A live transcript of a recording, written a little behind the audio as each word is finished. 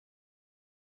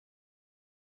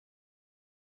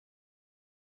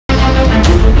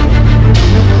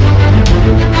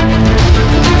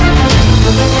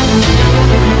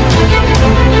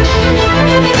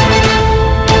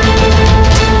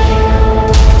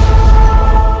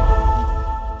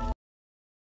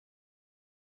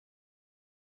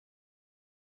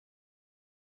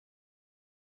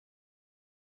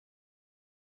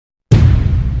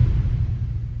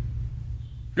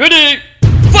Ready,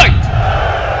 fight!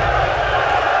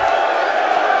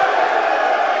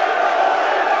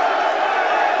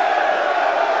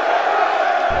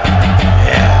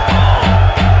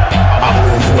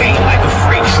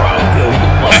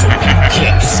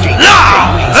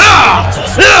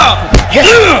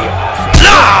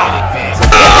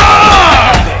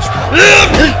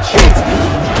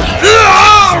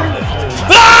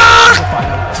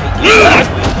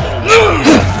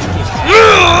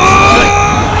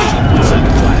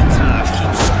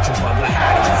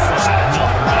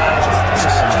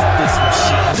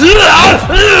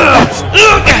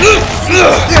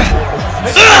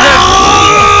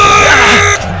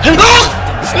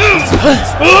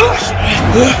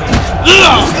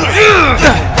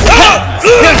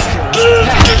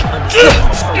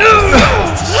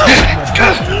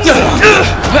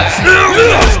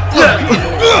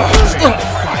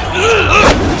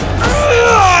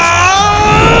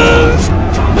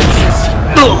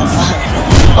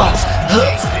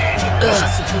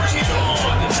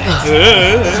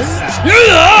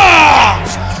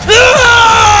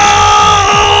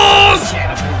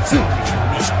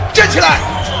站起来！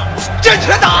站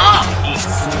起来打！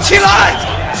起来！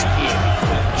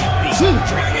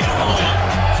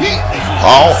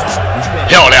好，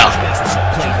漂亮！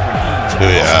六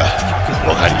爷，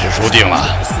我看你是输定了。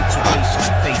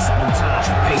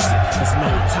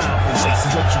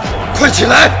快起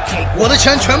来！我的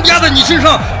钱全部压在你身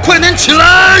上，快点起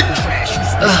来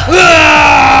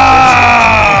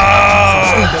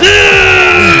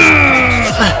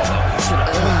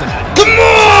！Come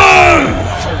on！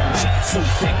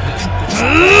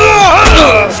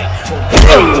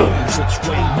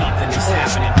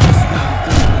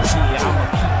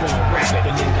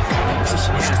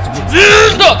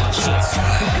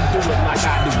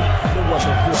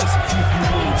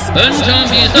 本场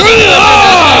比赛的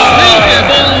黑血风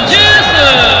杰斯，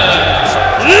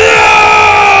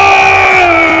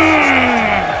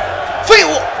废物！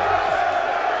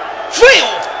废物！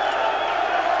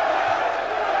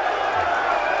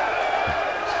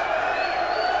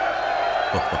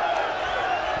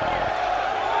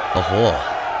老胡，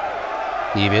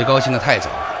你别高兴得太早，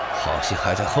好戏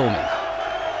还在后面呢。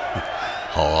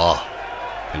好啊，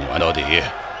跟你玩到底。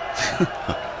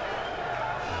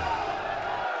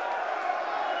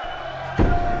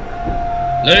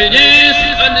Ladies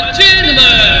and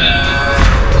gentlemen，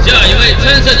 下一位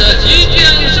参赛者即将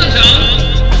上场，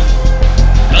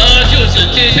他就是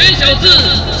铁拳小子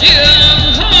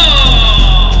Jiang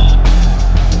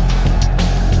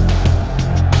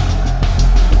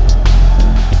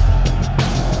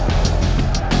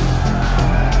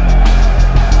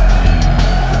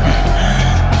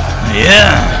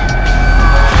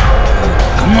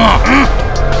on！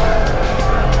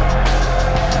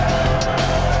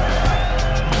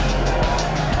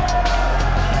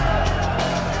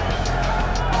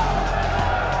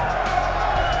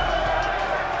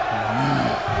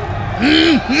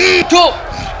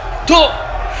 吐，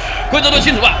规则都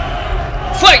清楚吧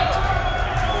 ？Fight！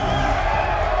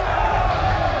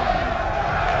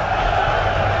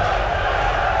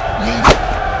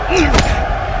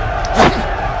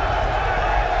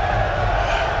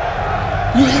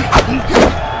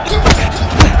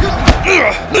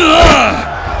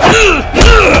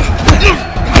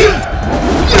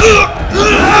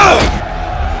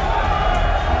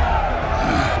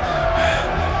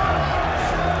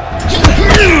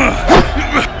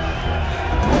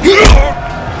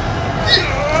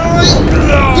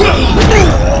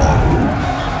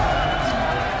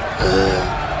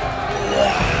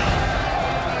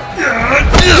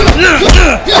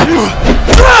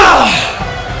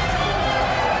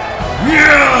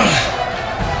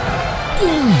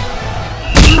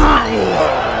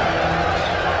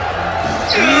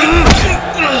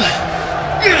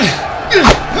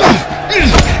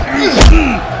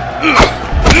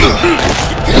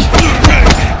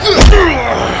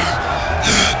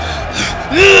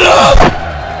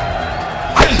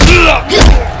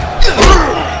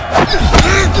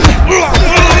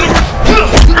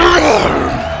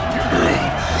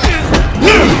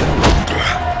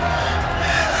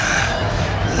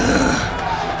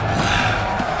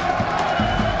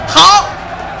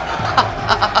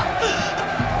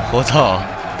 胡总，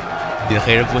你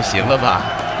黑人不行了吧？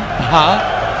啊！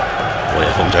我也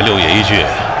奉劝六爷一句，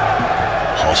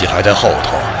好戏还在后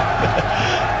头。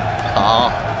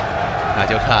好，那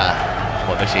就看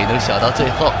我们谁能笑到最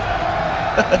后。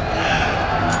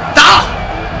打，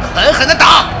狠狠的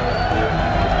打，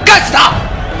干死他！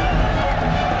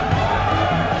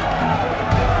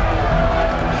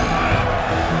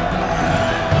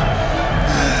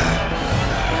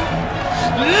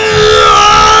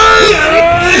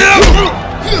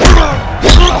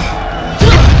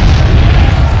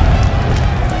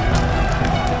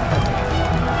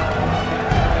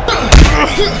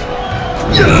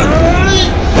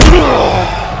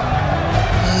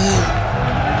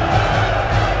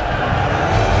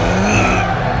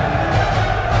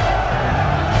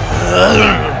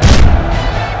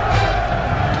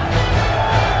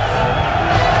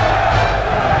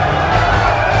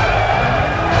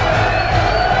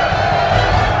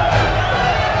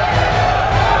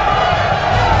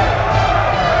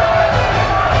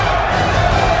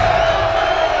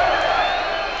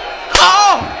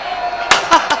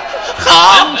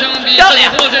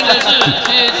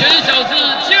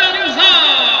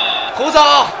走，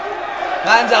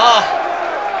慢走，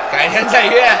改天再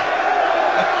约。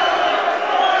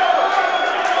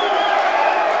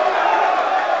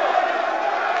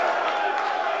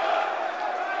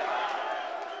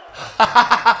哈哈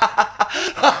哈哈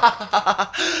哈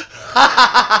哈！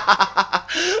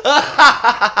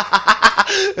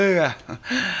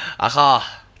阿浩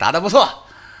打得不错，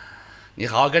你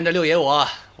好好跟着六爷我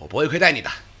不会亏待你的。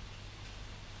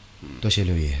多谢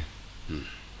六爷。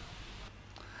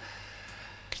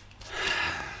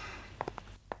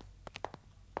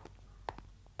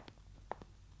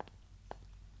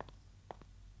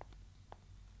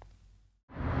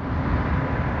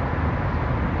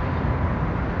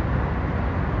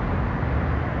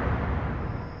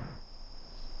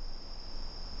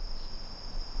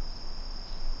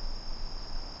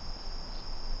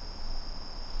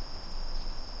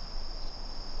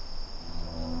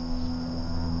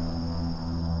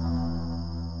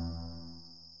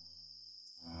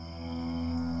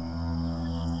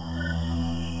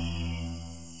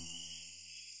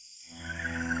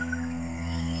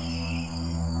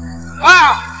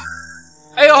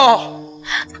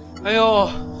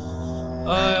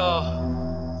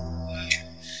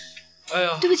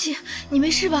对不起，你没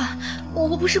事吧？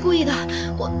我不是故意的，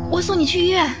我送你去医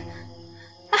院。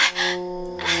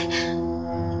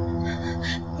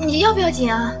你要不要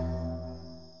紧啊？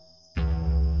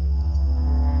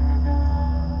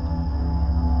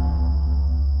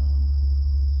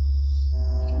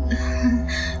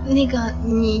那个，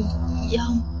你要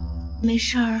没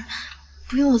事儿，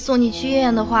不用我送你去医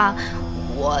院的话，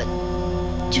我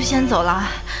就先走了。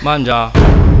慢着，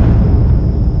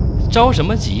着什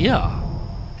么急呀？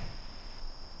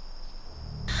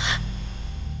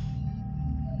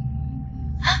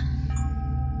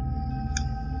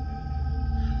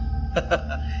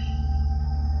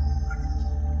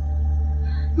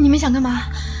你们想干嘛？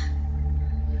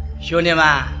兄弟们，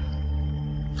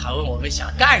他问我们想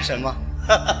干什么。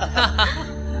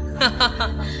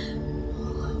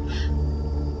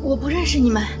我不认识你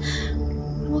们，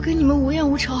我跟你们无冤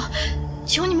无仇，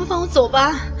求你们放我走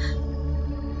吧。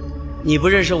你不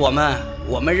认识我们，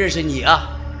我们认识你啊！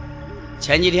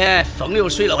前几天冯六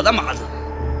睡了我的马子，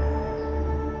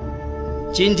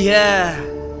今天，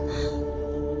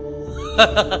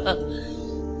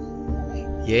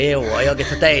爷爷我要给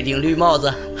他戴一顶绿帽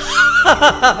子。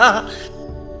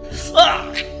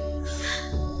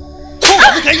臭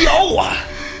老子敢咬我！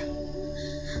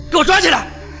给我抓起来，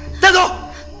带走！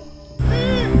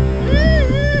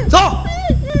走！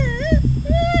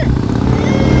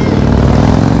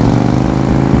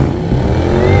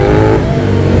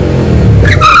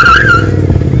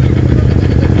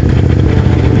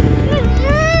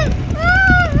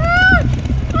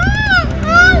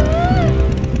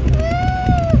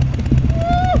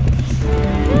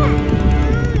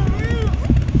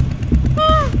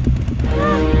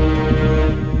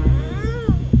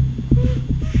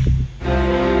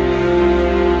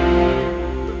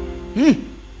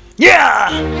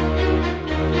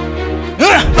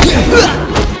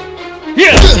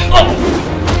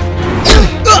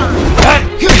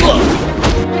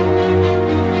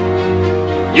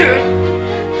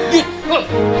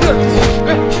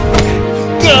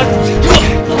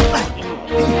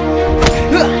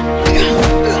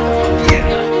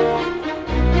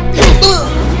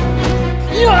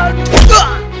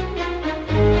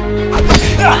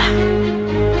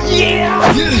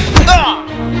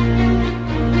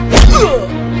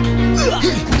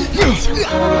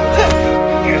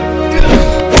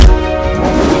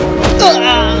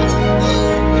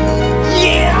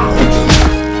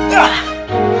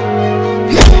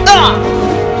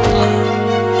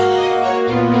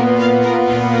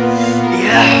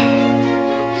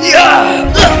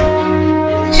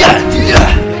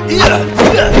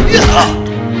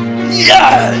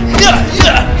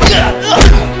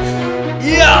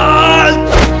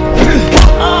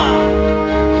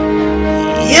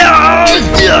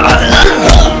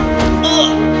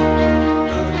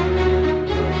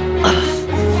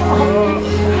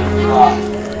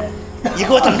你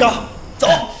给我等着，走，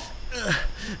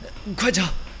快走，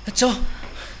走。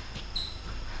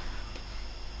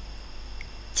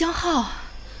江浩，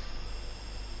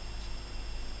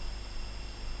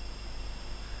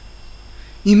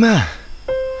你们，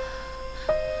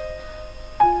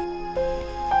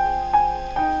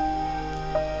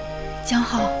江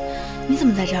浩，你怎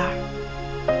么在这儿？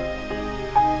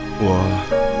我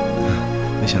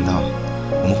没想到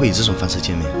我们会以这种方式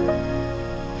见面。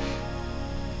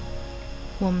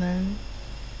我们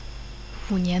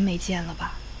5年没见了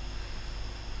吧？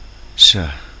是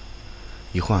啊，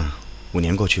一晃5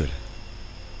年过去了。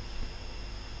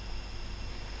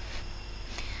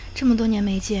这么多年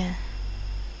没见，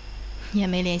你也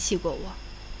没联系过我。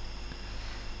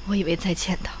我以为再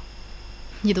见到，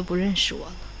你都不认识我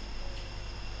了。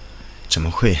怎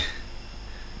么会？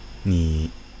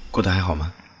你过得还好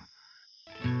吗？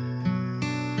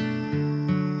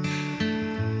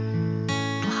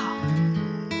不好，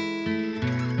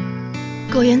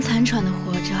苟延残喘的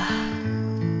活着，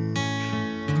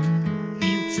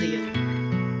没有自由，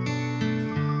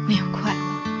没有快乐，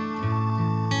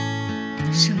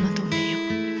什么都没有。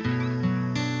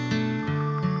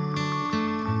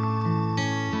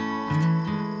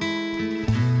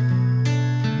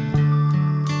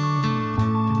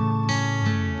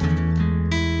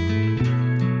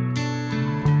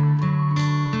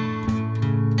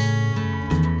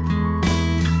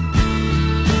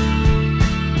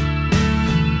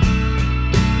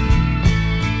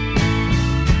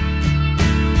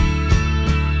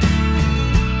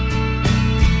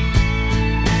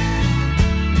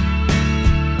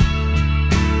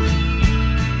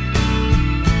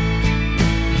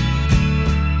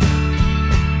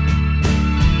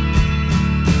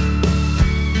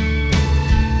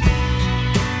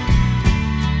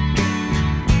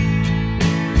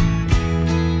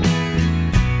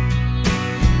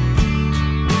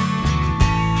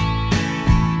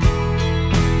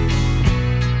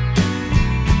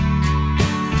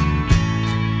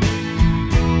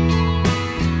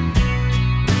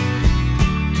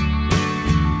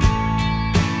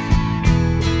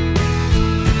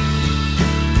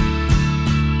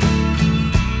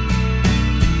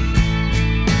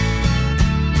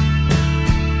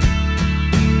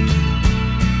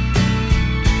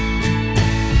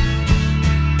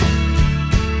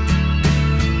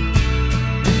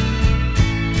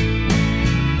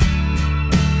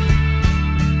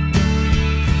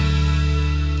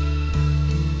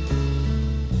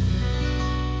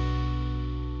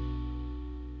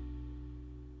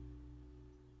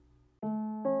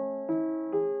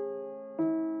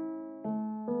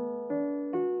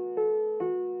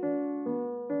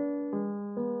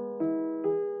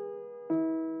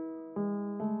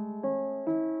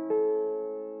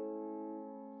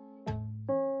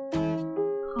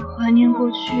怀念过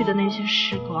去的那些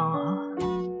时光啊，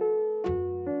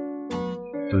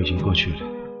都已经过去了。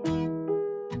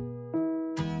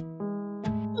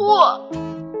不，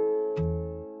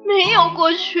没有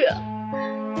过去，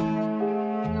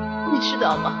你知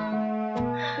道吗？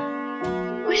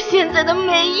我现在的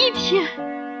每一天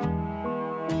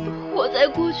都活在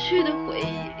过去的回忆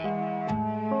里。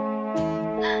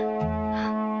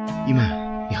伊曼，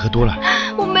你喝多了。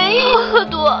我没有喝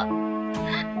多。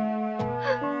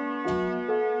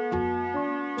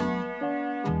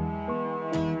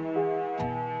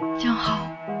江浩，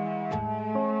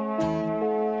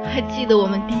还记得我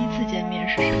们第一次见面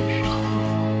是什么时候？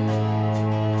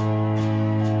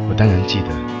我当然记得，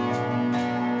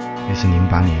那是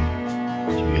08年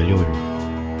9月6日，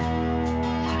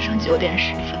早上9点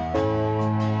10分。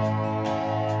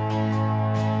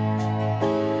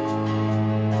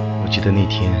我记得那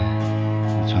天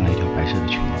你穿了一条白色的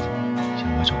裙子向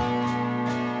我走来，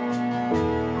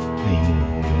那一幕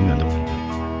我永远都忘不了。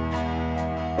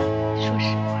说实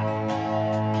话，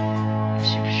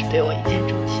是不是对我一见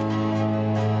钟情？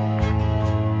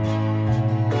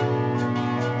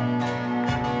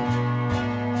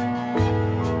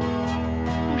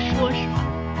不说是吧？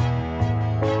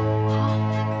好，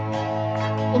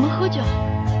我们喝酒。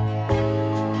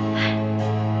来，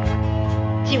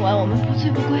今晚我们不醉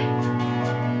不归。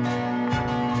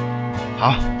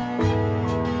好，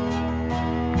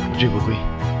不醉不归。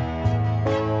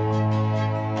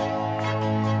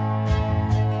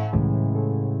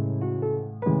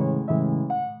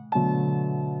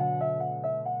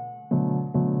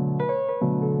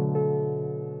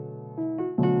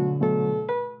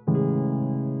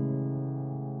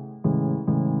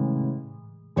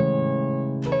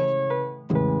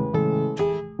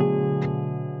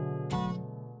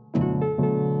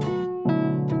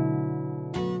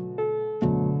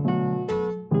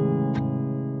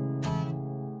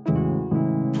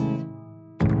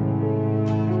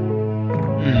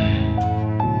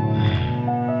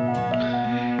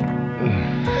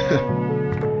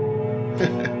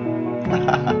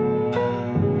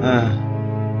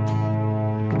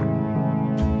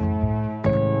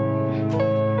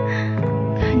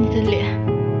看你的脸，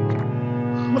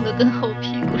红得跟猴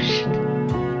屁股似的。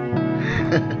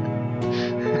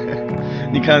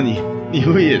你看你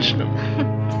不也是吗？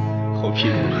猴屁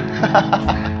股，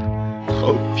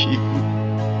猴屁股。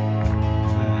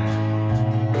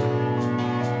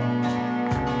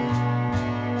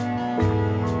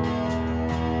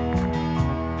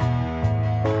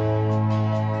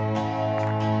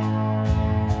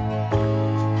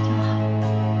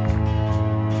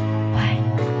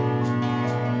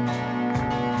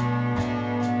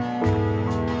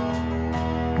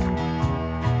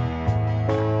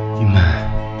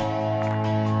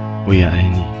我也爱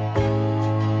你。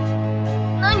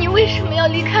那你为什么要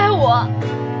离开我？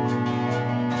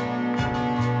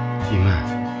一曼，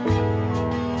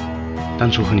当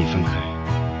初和你分开，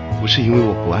不是因为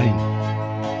我不爱你，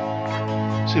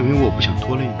是因为我不想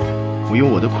拖累你。我有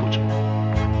我的苦衷，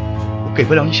我给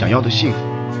不了你想要的幸福。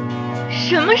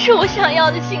什么是我想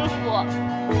要的幸福？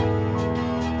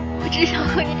我只想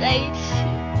和你在一起。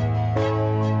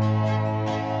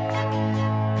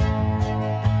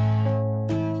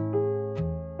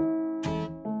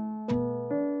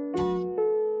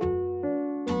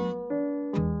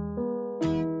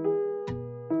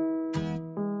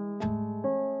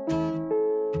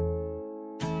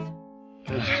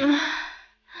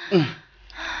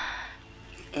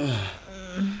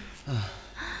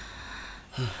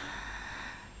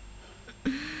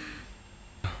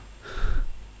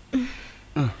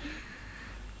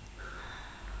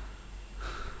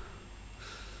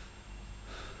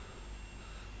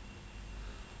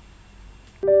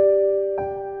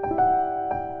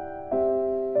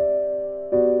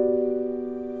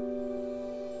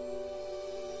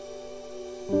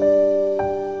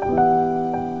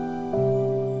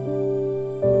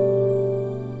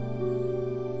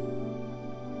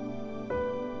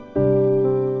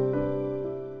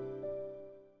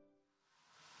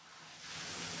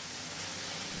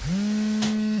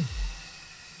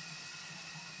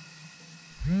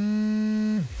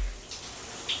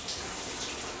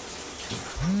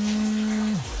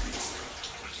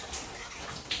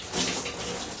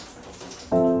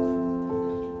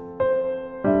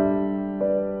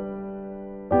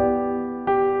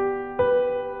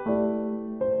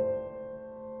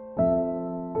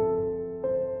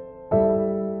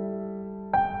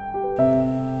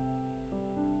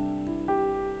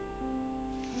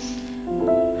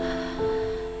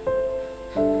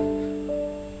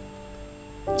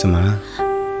怎么了？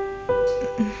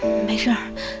没事儿，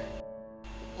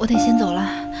我得先走了，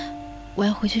我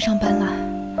要回去上班了。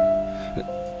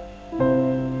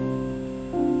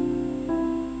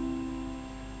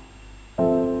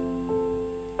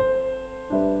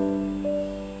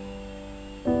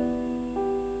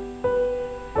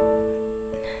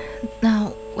那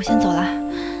我先走了。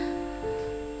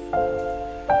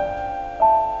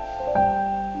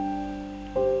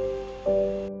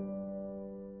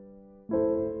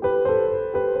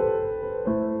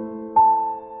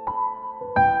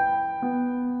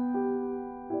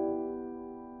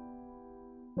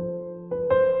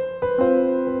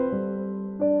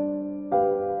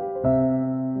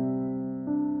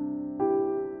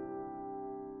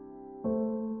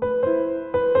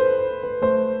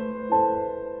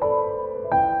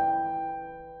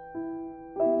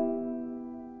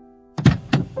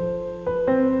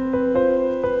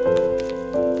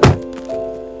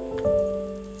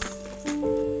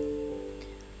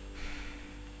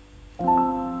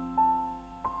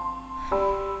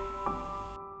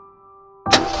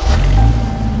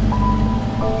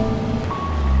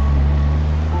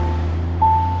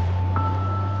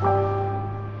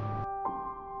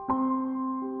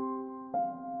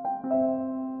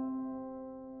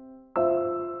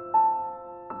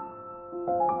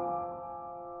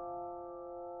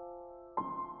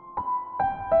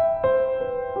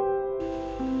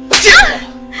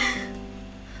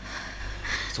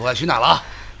昨晚去哪了？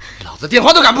老子电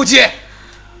话都敢不接，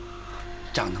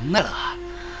长能耐了啊！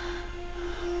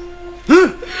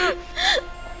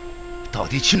到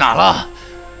底去哪了？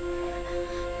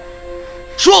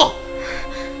说！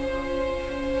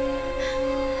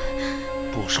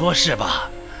不说是吧？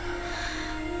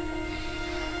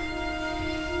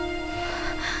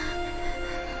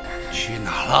去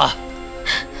哪了？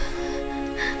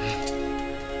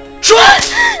说！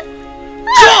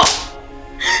说！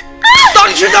到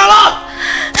底去哪了？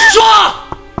说！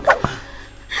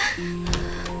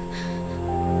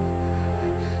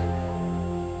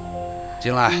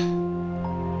进来。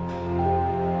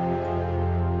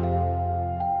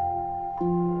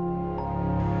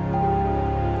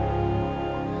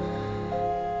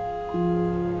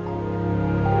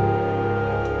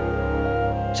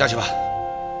下去吧。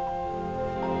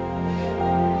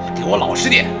给我老实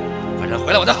点，反正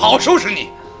回来我再好好收拾你。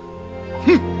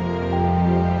哼！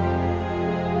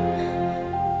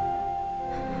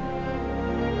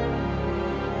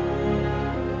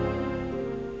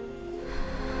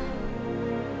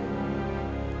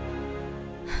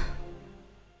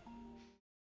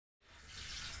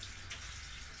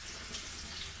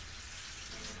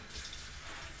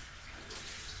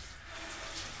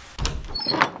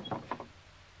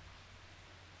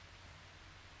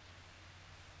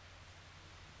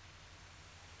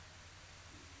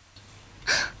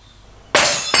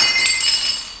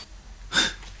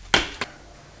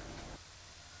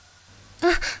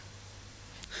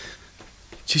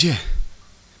姐姐，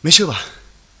没事吧？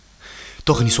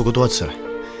都和你说过多少次了，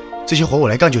这些活我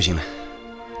来干就行了。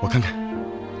我看看。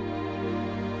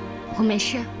我没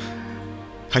事。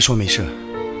还说没事，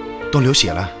都流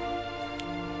血了。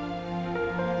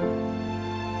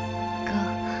哥，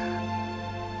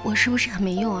我是不是很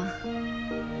没用啊？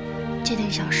这点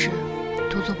小事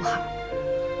都做不好。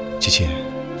琪琪，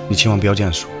你千万不要这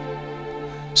样说，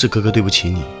是哥哥对不起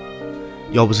你。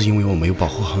要不是因为我没有保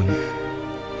护好你，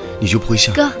你就不会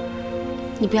像……哥，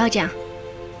你不要这样，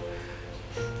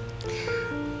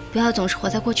不要总是活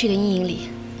在过去的阴影里。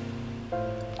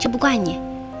这不怪你，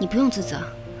你不用自责。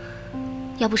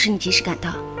要不是你及时赶到，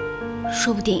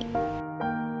说不定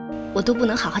我都不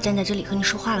能好好站在这里和你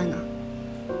说话了呢。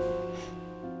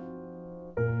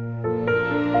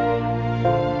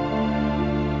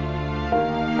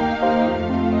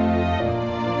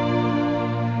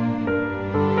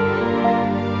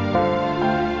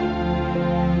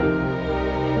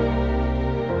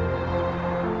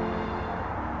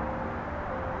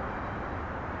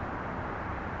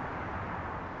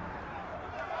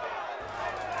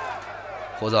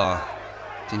胡总，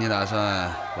今天打算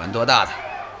玩多大的？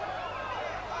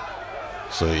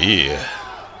随意，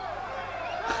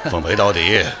奉陪到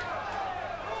底。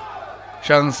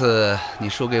上次你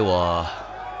输给我，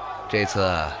这次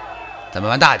咱们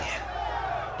玩大点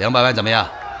，200万怎么样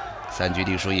？3局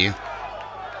定输赢。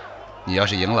你要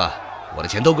是赢了，我的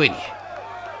钱都归你。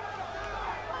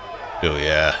六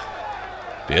爷，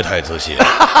别太自信。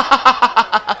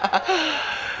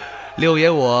六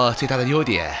爷，我最大的优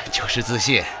点就是自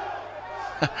信。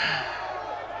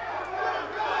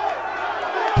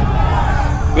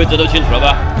规则都清楚了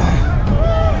吧？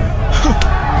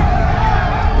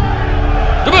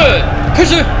准备，开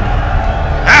始！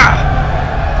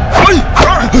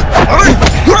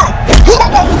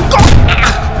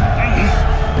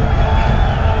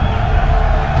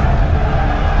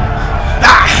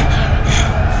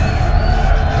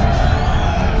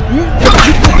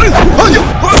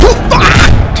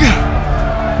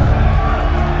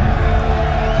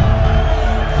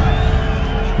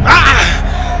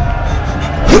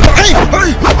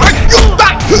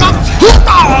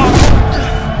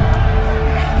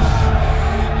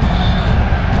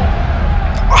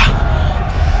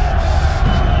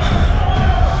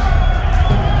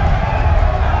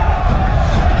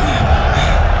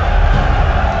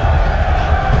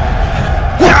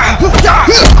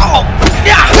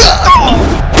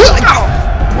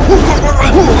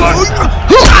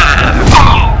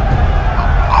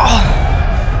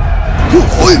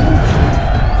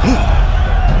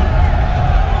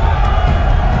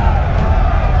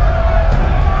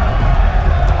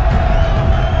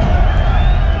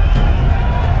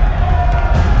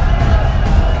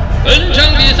本场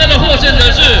比赛的获胜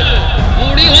者是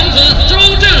武林王子周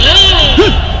正豪。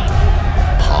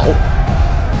好，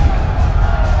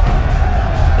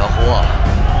老胡，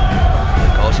别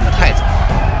高兴得太早，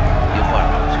一会儿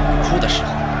是你哭的时候。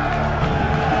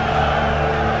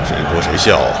谁哭谁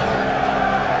笑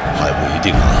还不一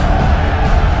定啊。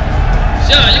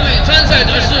下一位参赛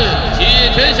者是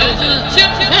铁拳小子江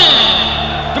浩。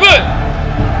准备，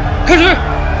开始！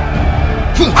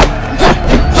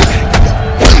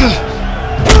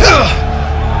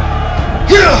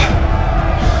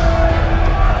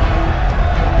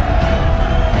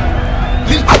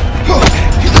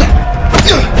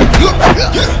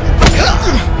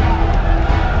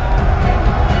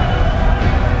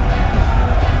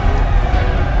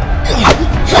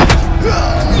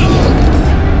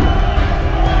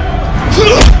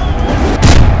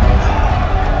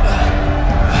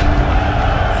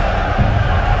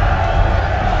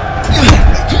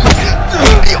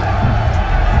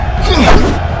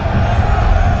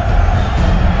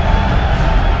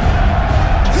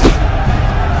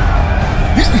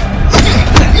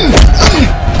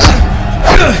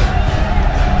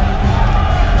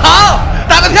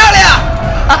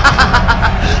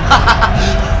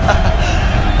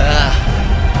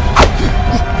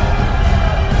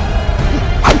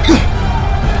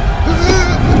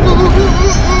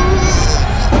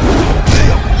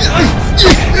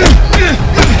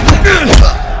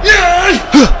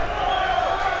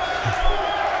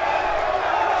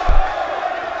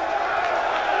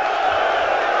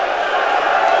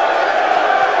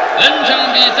本场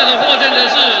比赛的获胜者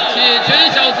是铁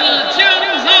拳小子江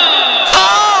浩。好，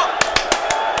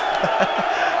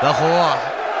老胡，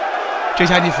这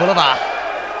下你服了吧？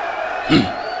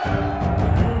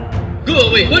各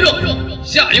位观众，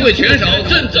下一位拳手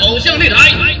正走向擂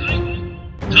台，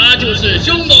他就是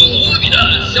凶猛无比的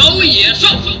小野兽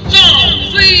赵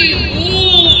飞虎。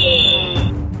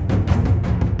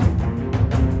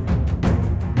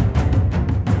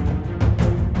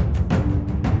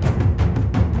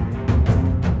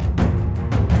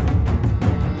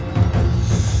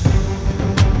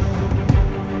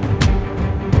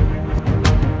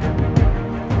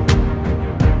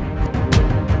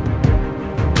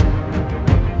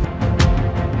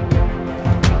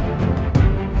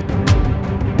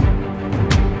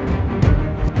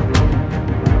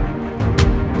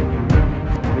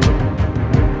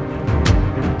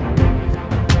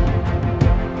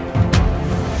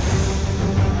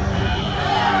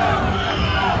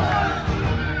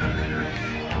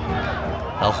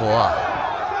说，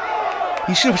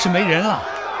你是不是没人了？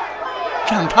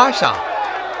让他上，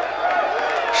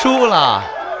输了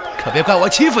可别怪我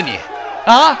欺负你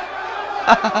啊！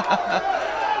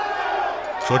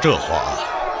说这话，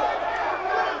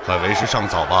还为时尚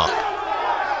早吧？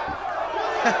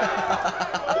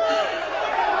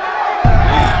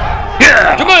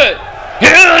准备！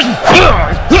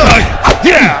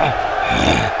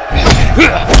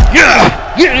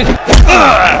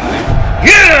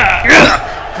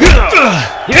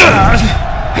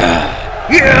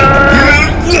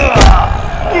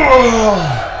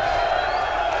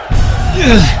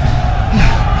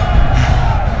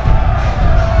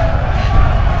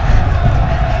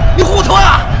你糊涂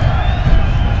啊！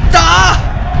打！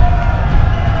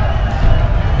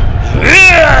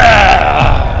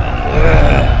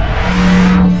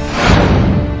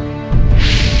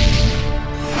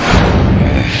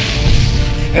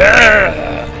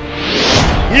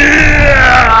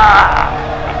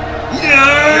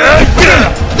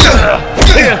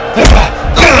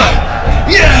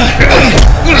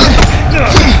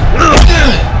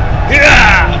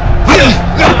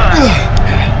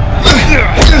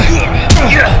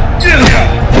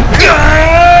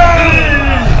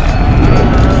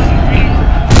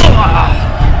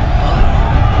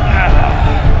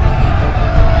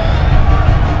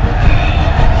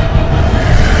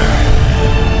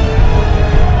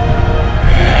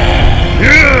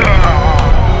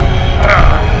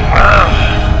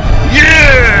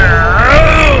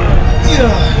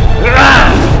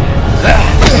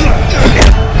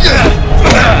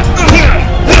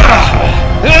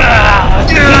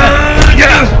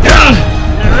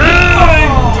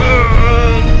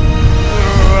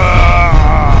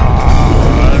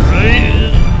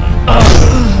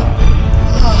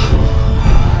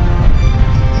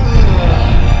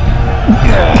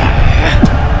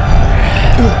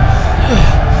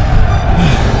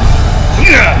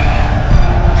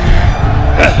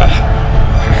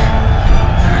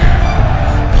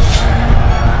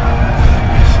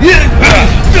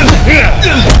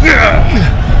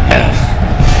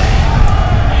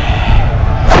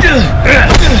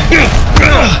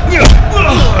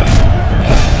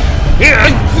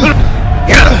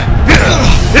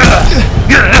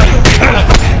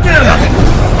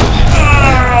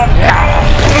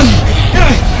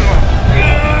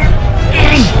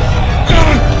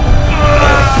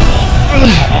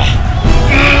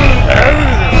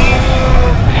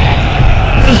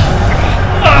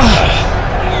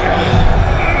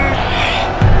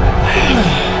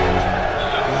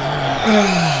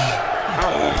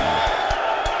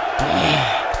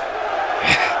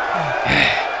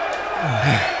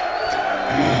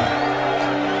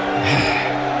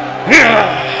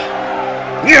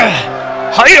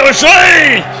还有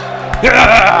谁？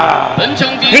本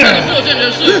场比赛的获胜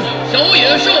者是小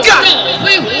野兽赵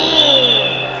飞虎。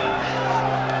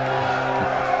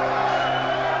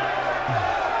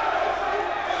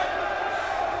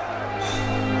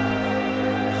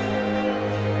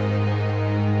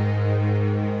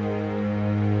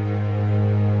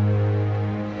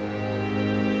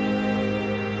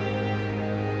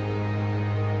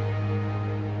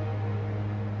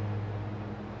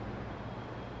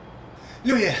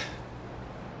六爷，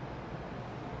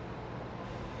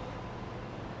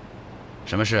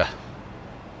什么事？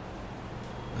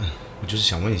我就是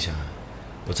想问一下，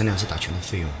我这2次打拳的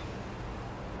费用。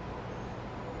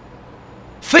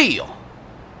费用？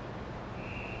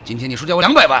今天你输掉我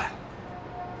200万，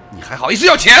你还好意思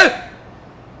要钱？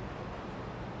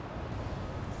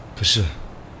不是。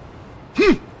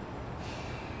哼！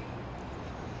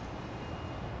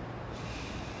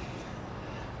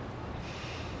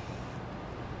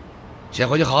先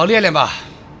回去好好练练吧，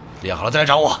练好了再来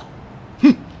找我。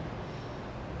哼！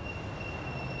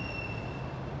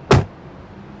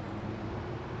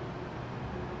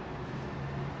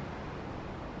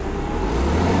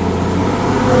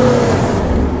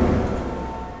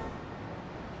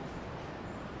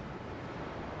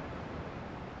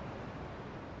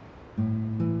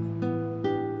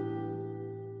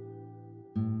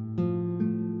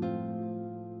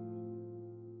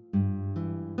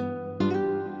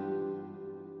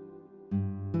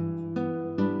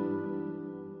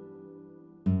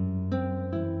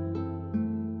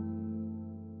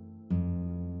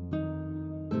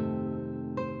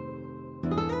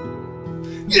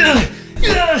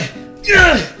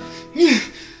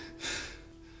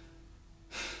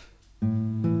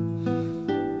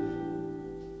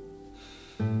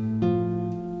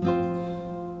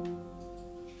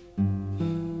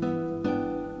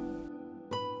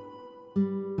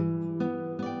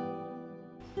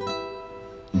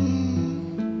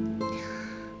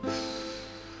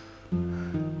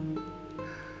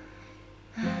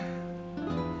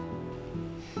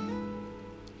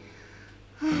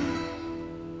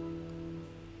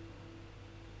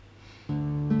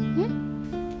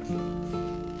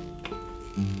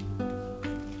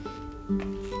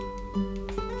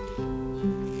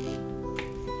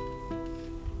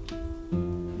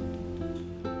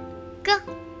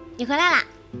你回来啦！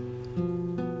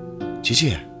琪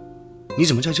琪，你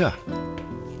怎么在这儿？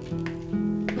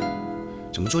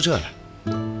怎么坐这儿了？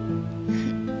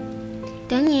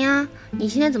等你啊！你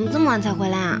现在怎么这么晚才回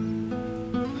来啊？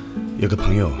有个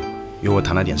朋友约我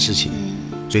谈了点事情，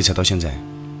所以才到现在。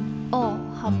哦，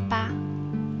好吧。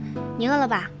你饿了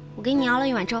吧？我给你熬了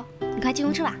一碗粥，你快进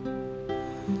屋吃吧。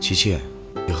琪琪，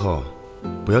以后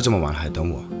不要这么晚了还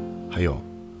等我，还有，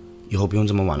以后不用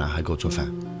这么晚了还给我做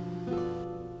饭。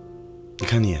你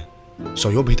看你，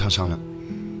手又被烫伤了。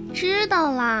知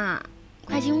道啦，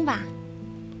快进屋吧。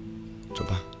走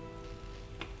吧。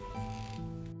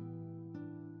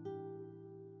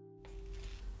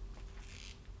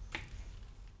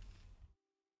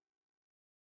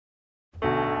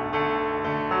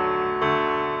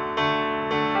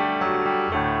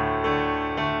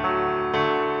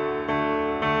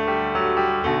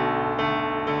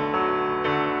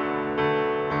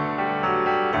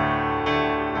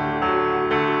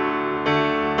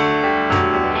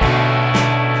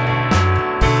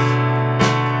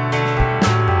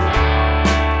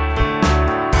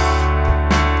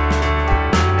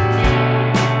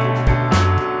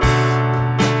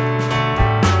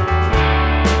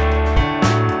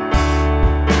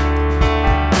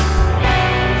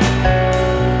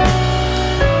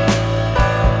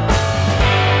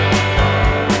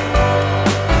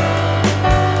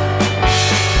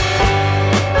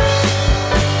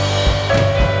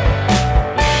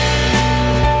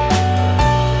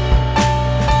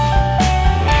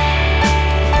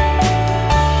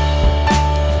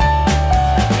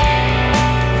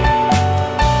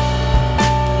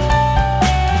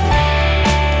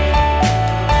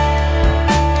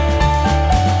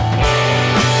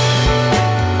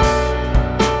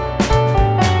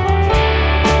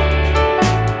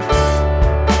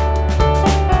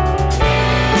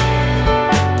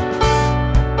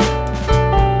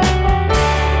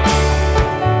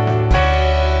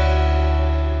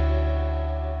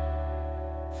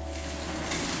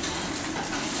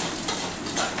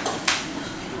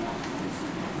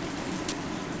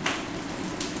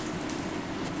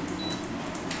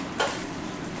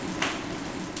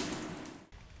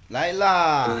来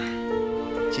啦，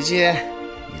琪琪，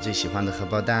你最喜欢的荷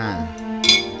包蛋，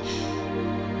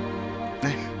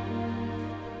来，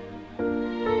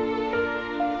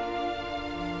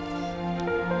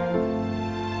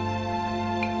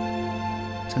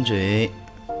张嘴。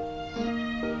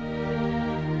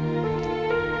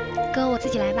哥，我自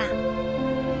己来吧。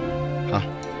好。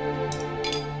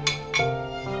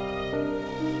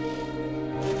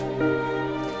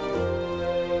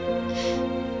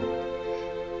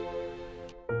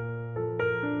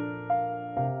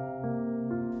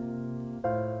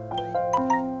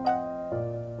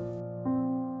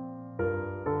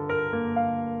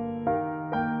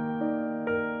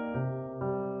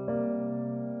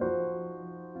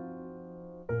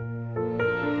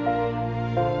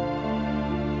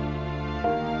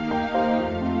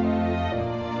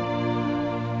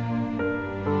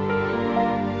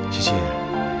琪琪，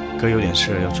哥有点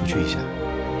事要出去一下，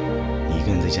你一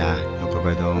个人在家要乖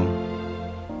乖的哦。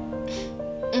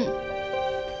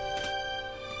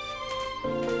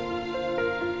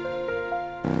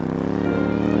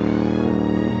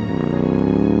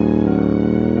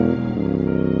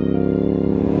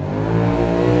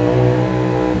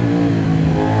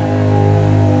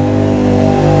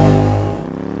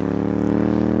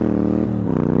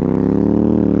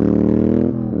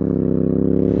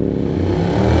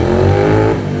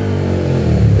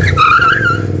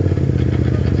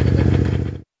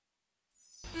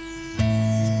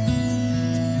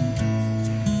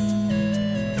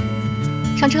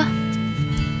上车。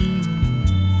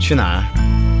去哪儿？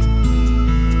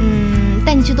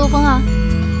带你去兜风啊。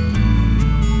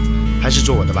还是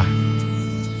坐我的吧。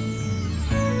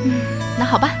那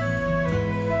好吧。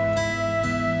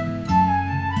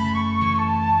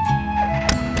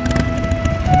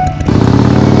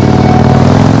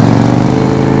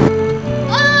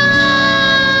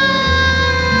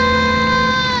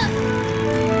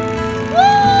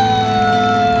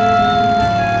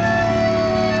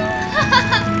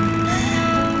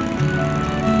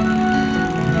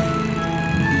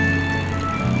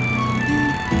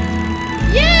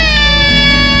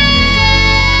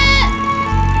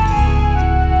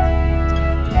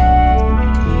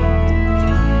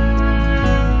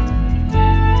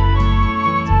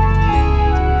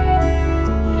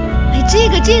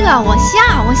这个往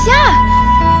下，往下！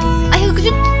哎呀，就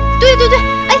对对对，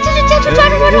哎，这抓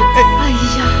住！哎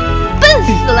呀，笨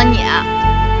死了你！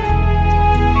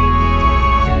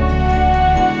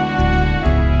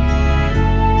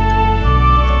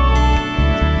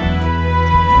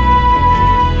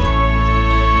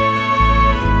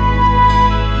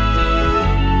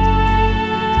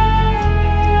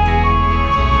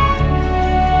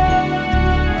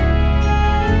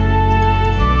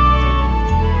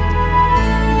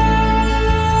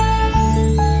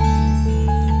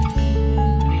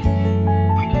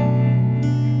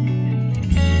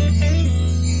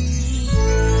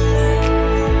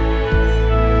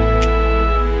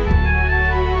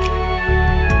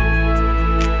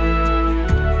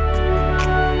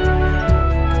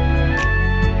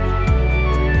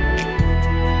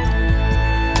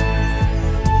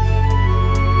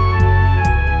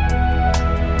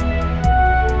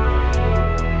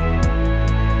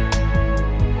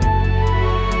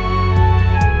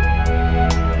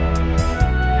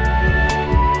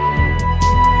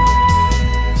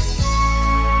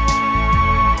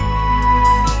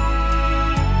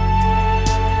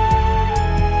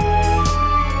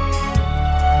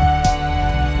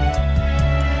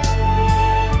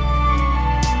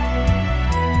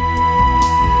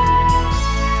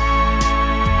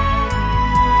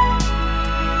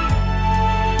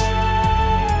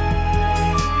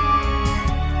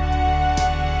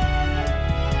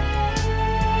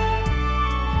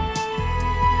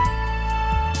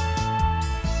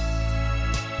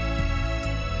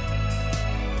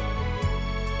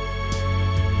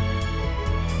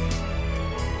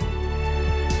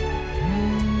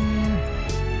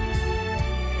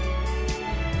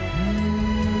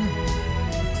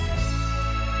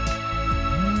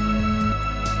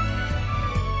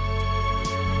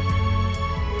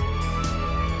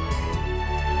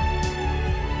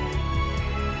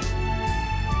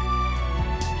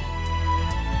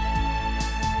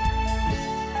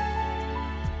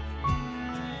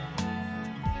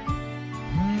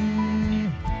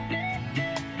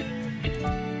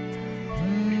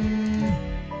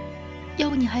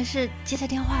还是接下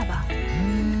电话吧。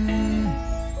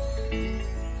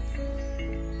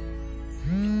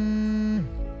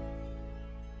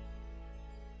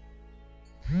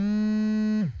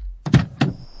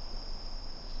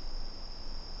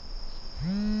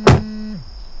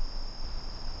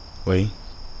喂，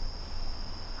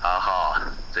阿浩，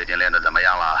最近练得怎么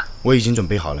样了？我已经准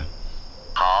备好了。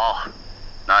好，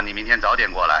那你明天早点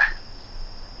过来。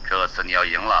这次你要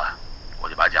赢了，我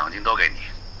就把奖金都给你。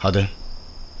好的，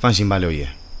放心吧，六爷，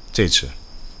这次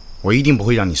我一定不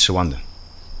会让你失望的。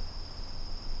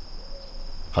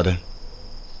好的。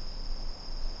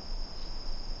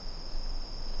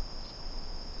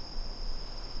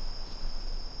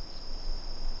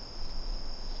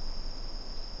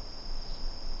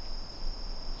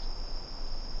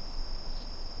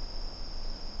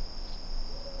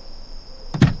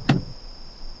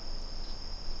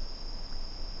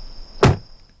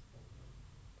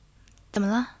怎么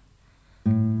了？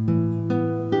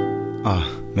啊，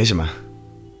没什么。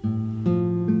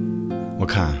我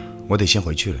看我得先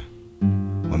回去了，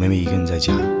我妹妹一个人在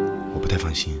家，我不太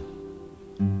放心。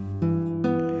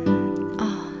哦，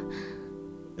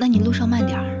那你路上慢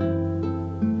点儿。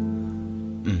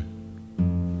嗯，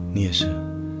你也是，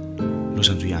路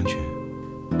上注意安全。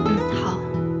嗯，好。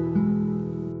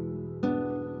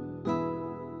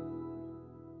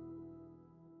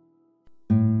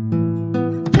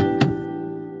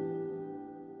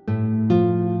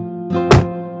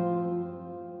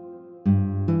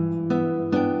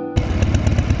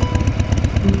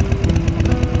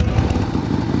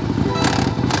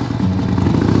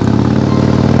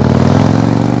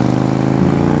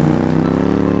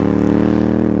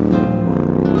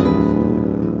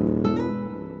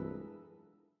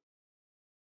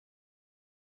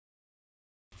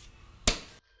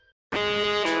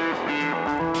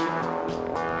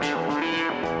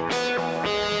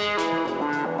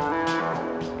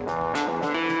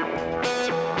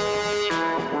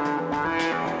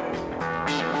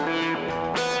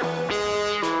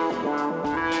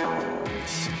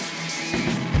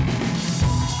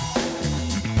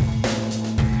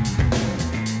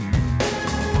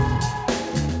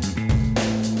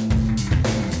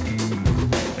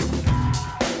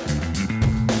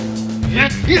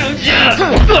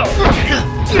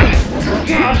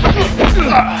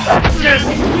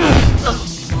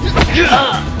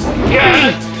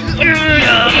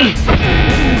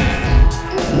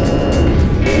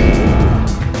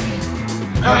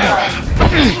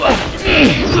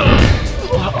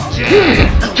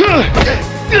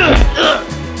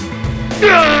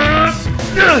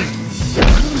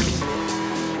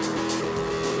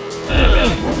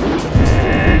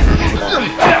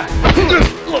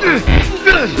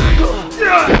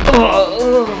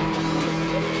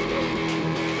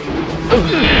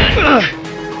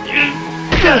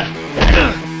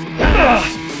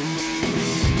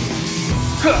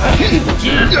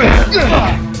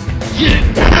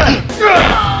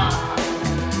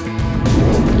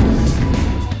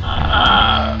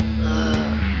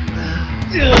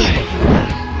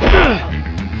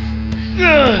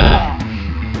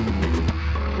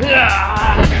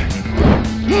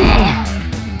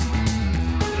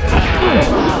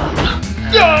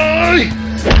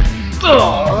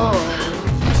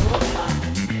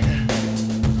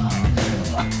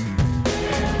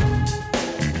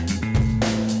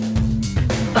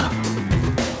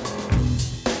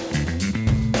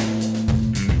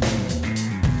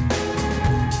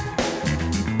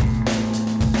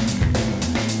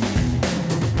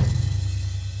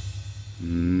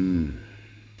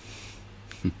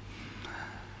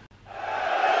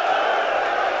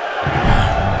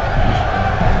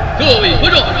各位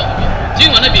观众，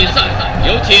今晚的比赛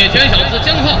由铁拳小子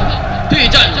江浩对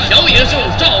战小野兽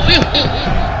赵飞虎。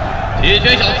铁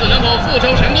拳小子能否复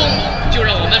仇成功，就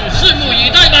让我们拭目以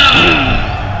待吧。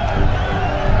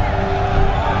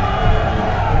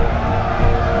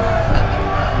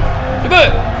预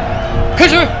备，开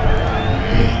始。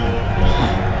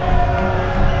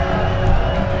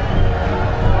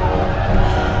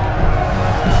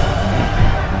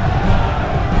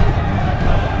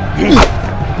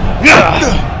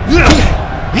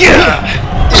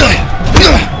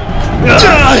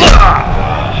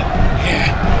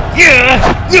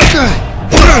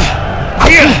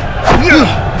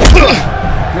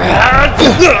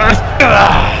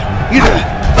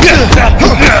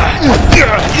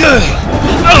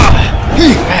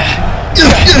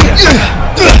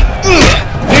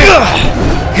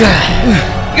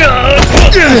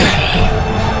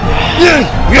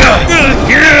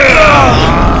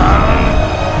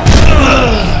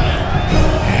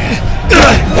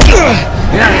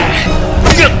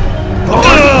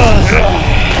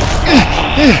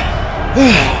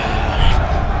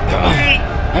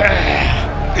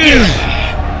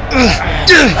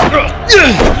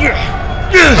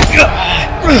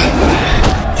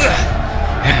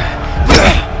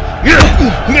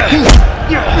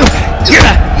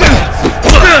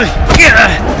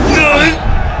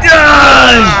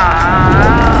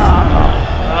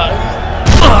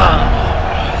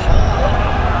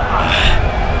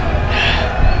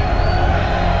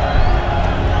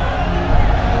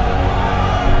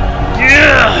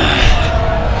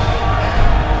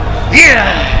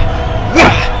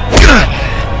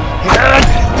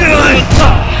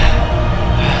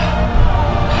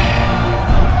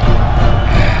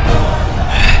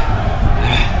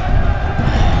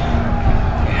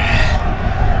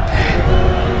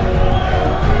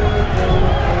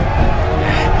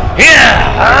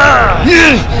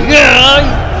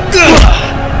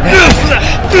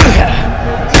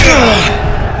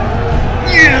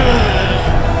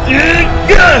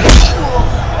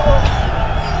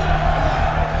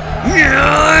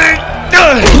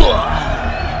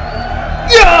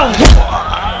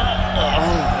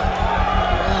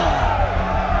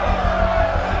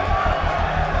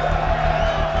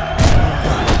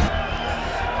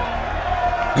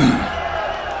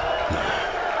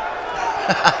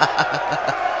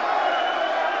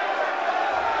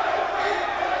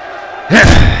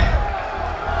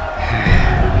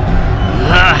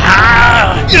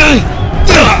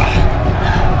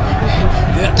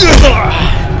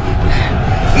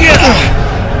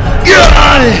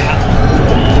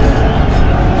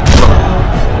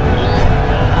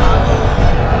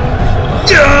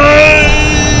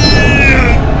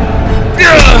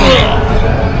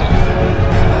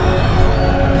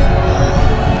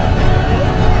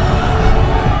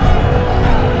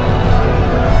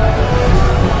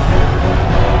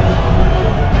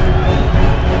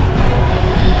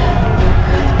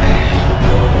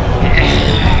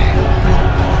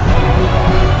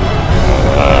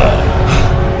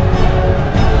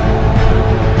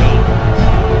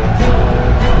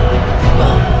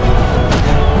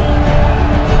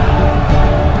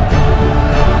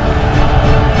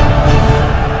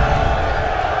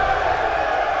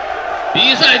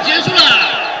比赛结束了，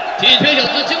体拳小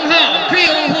子Jiang Hao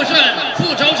KO获胜，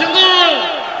复仇成功。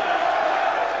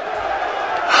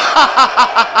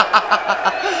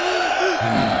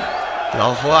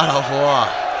老胡啊，老胡，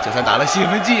就算打了兴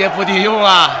奋剂也不顶用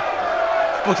啊！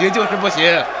不行就是不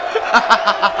行。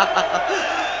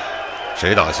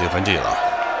谁打兴奋剂了？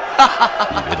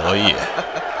你别得意，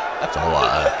早晚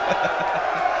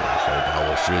我会把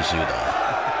我失去的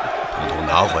统统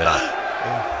拿回来。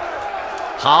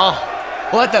好，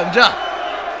我等着。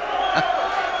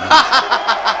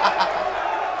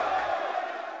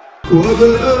我的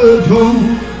儿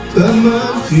童怎么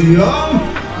形容？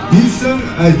一生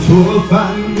爱错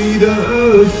犯你的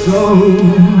手。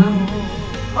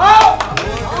好，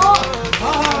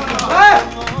来，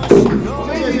我们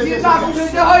一起敬大功臣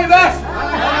最后一杯。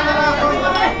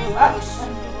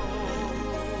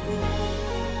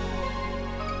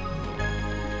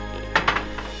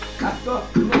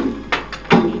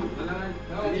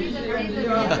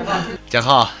江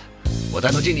浩，我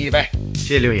单独敬你一杯。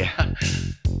谢谢六爷。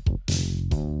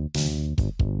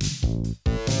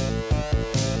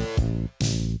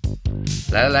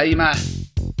来来来，一曼。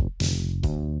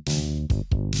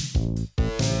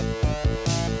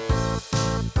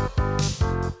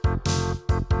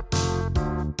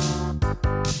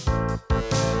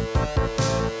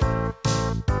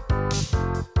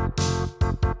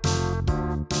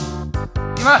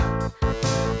一曼，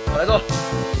过来坐。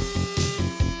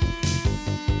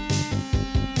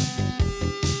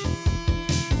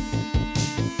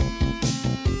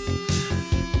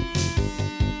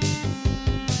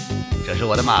这是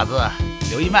我的马子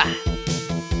刘一曼，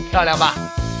漂亮吧？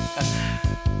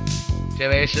这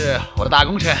位是我的大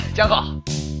功臣江浩。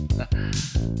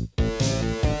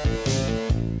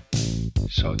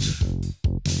少子，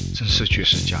真是绝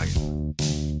世佳人。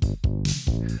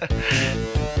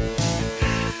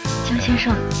江先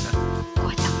生，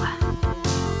过奖了。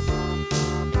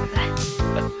来，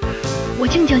我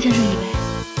敬江先生一杯。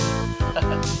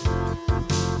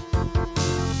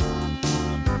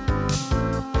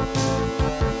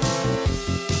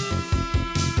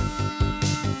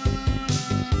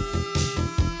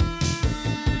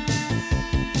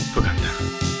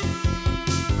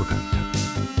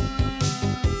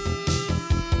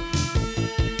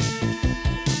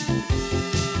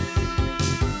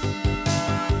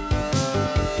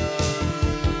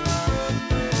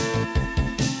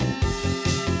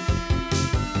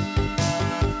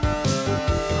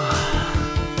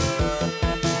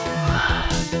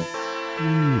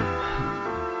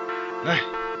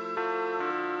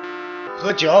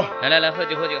喝酒，来来来，喝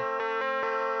酒喝酒。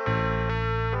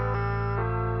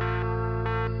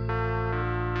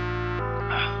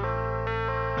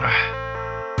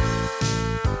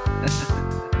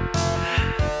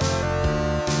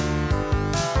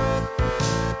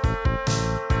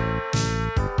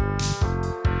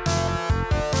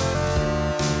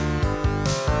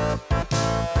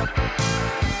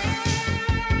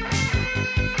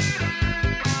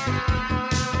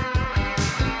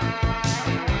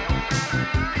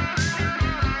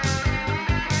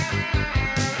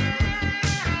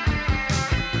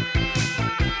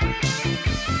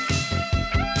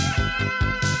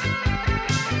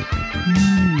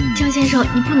江先生，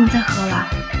你不能再喝了。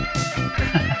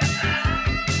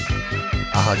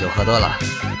阿浩酒喝多了，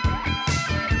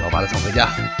我把他送回家。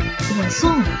我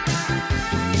送。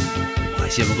我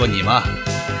信不过你吗？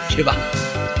去吧。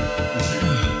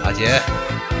阿杰，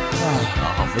把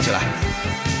阿浩扶起来。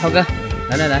浩哥，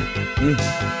来，慢点。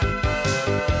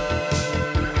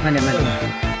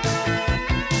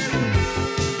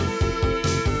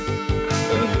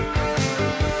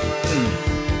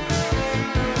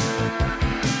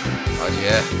阿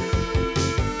杰。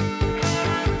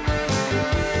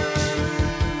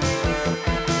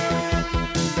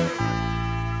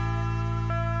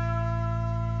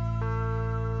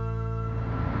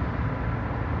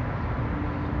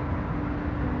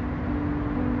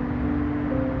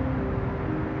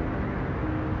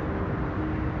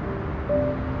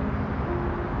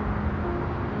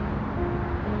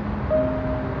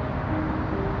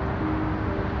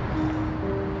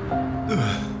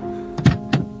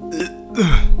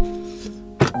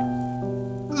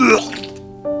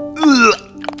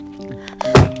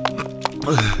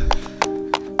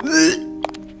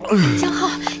江浩，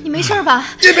你没事吧？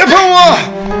你别碰我！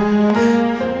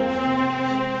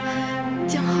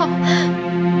江浩，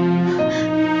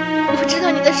我知道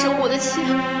你在生我的气，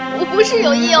我不是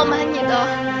有意要瞒你的。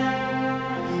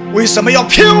为什么要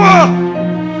骗我？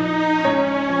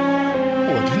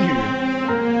我的女人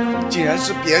竟然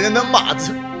是别人的马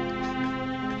子！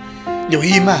刘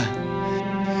一曼，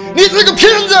你这个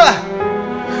骗子！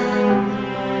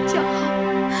江浩，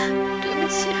对不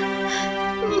起，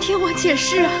你听我解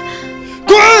释。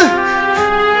滚！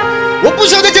我不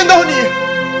想再见到你！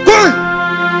滚！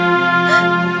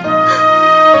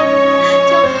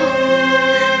江浩，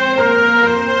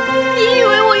你以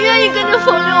为我愿意跟着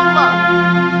冯六吗？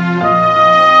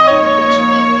我是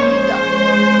被逼的。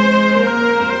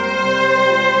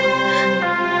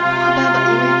我爸爸因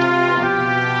为赌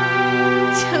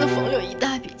博欠了冯六一大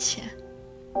笔钱，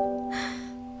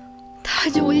他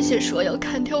就威胁说要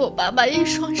砍掉我爸爸一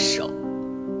双手。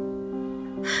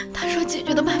他说解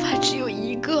决的办法只有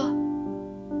一个，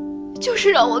就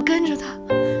是让我跟着他，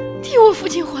替我父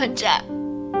亲还债。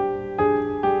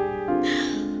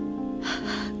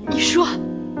你说，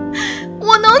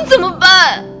我能怎么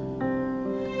办？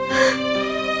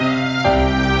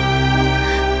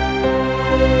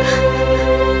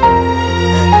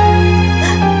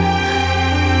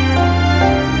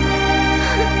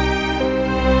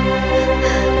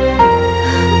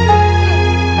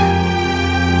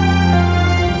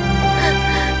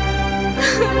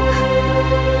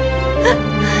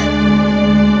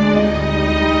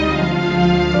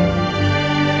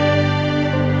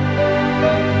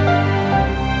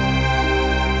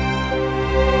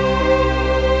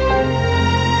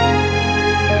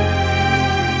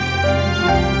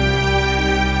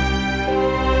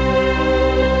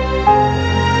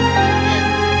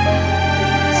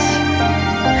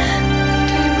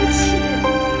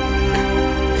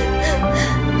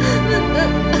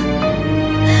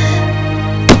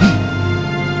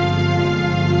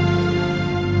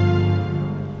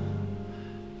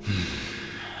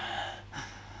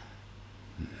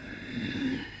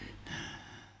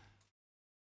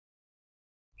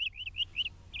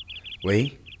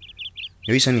喂，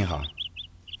刘医生你好。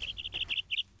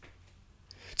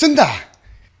真的？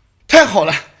太好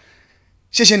了，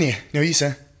谢谢你，刘医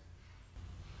生。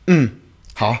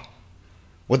好，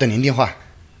我等您电话。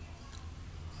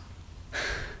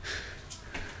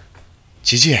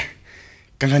琪琪，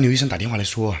刚刚刘医生打电话来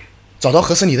说，找到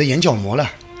合适你的眼角膜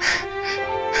了。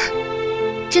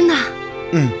真的？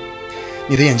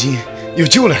你的眼睛有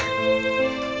救了。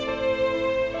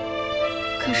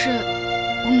可是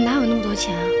我们哪有那么多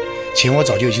钱啊？钱我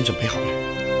早就已经准备好了。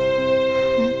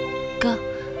哥，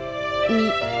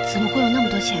你怎么会有那么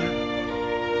多钱啊？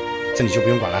这你就不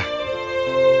用管了。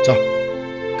走，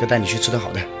哥带你去吃顿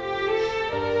好的。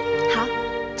好。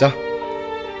走。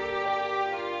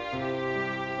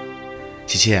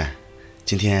琪琪，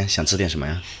今天想吃点什么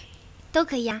呀？都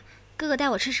可以啊，哥哥带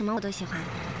我吃什么我都喜欢。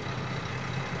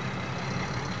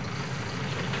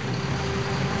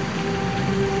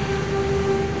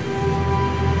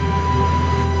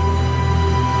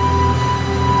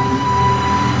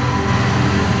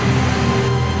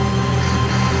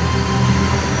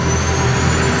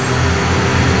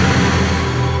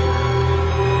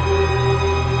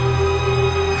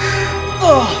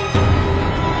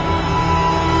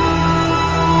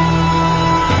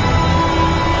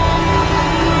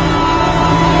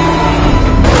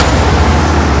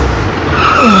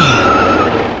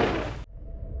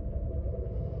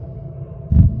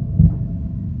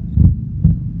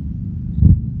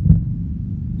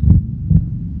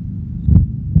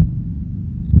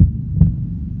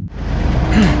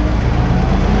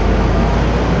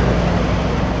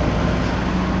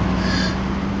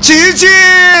琪琪，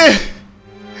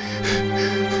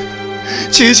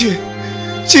琪琪，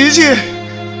琪琪，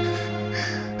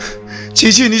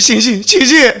琪琪，你醒醒，琪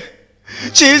琪，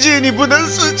琪琪，你不能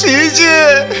死，琪琪，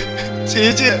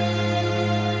琪琪，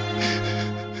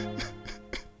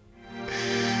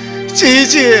琪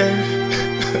琪，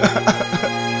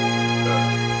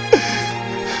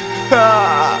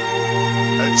啊，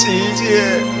琪琪，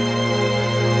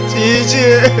琪琪。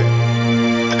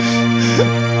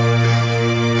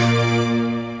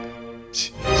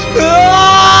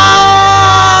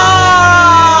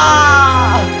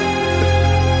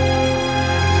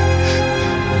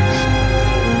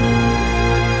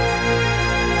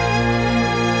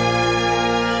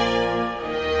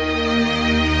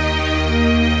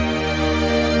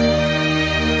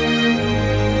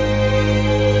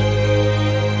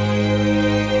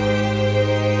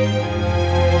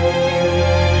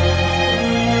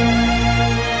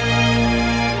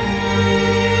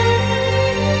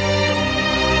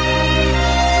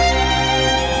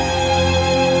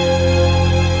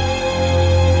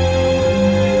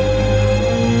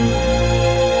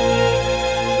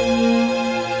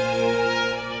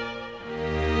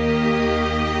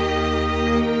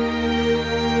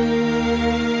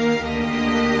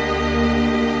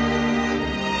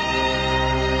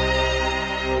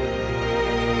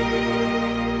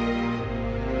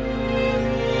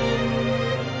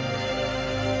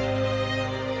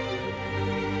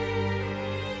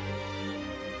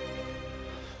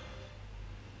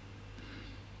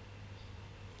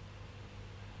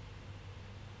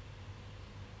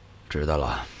知道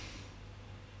了，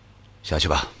下去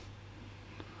吧。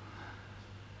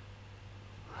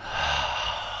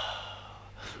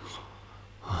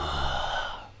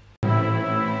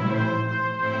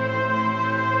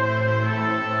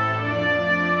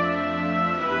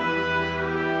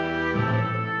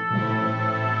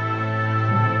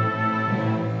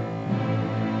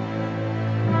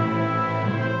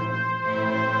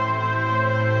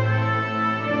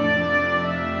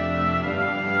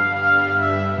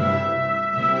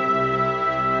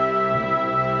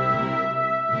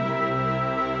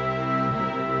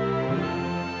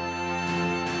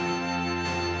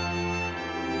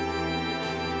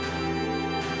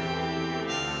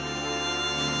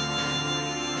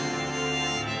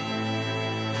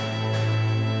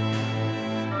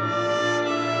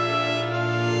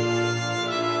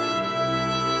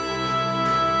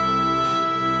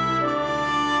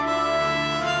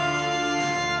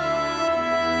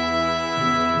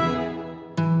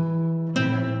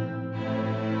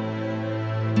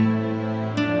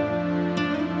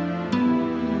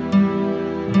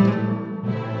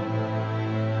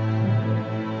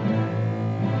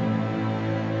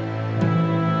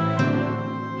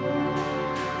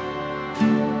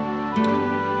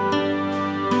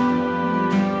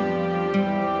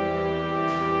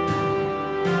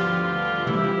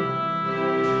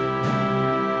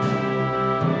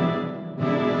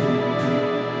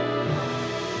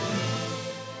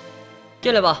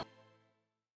进来吧。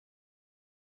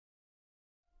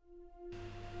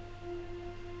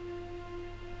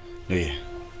六爷，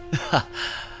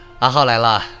阿浩来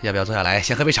了，要不要坐下来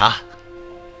先喝杯茶？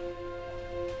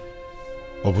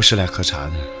我不是来喝茶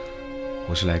的，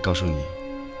我是来告诉你，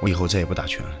我以后再也不打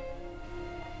拳了。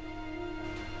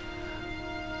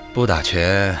不打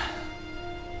拳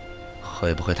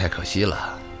会不会太可惜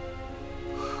了？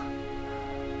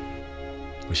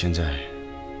我现在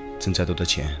挣再多的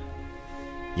钱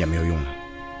也没有用了。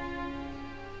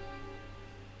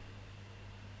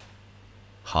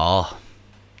好，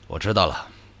我知道了。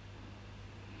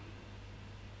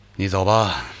你走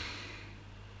吧，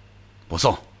不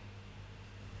送。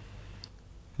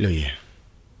六爷，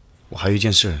我还有一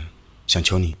件事想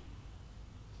求你。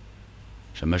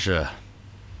什么事？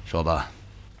说吧。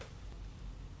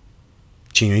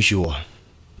请允许我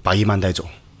把伊曼带走。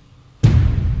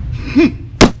哼！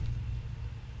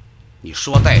你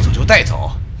说带走就带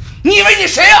走，你以为你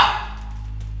谁啊？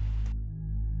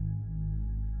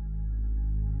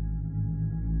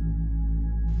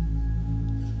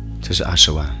这是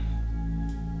20万，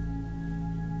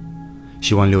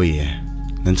希望六爷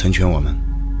能成全我们。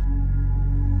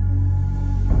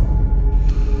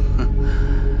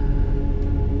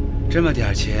这么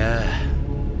点钱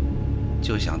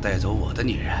就想带走我的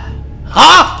女人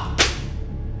啊？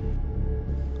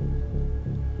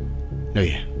六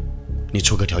爷，你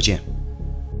出个条件。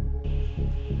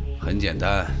很简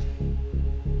单，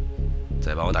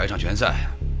再帮我打一场拳赛，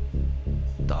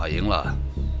打赢了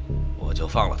我就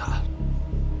放了他，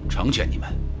成全你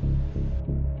们。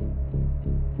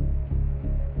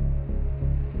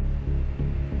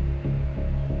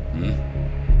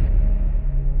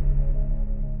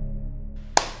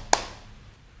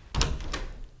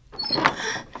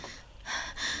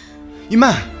一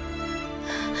曼，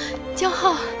江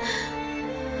浩，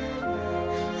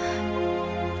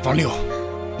方六，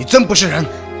你真不是人，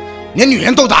连女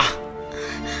人都打。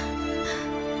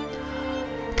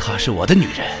她是我的女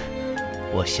人，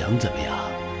我想怎么样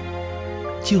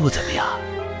就怎么样。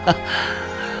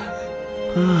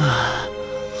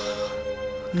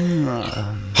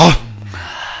好，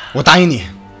我答应你，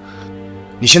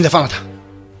你现在放了他。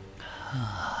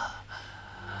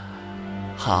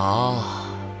好，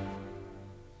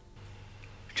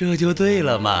这就对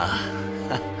了嘛。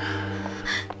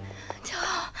江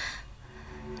浩，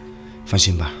放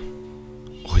心吧，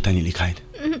我会带你离开的。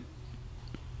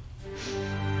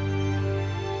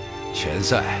拳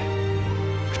赛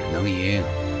只能赢，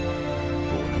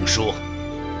不能输。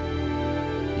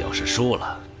要是输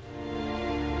了，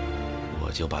我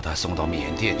就把他送到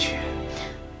缅甸去。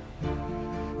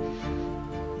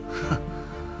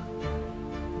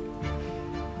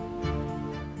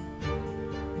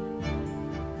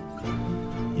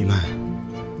一曼，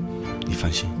你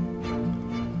放心，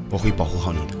我会保护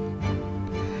好你的。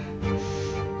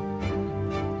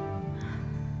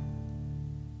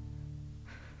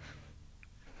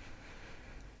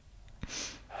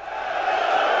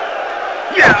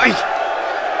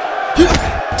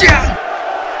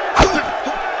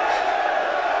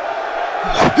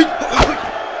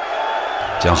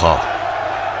江浩，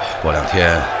过2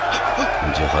天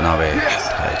你就和那位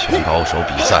泰拳高手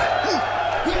比赛，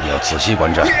你要仔细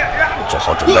观战，做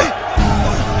好准备。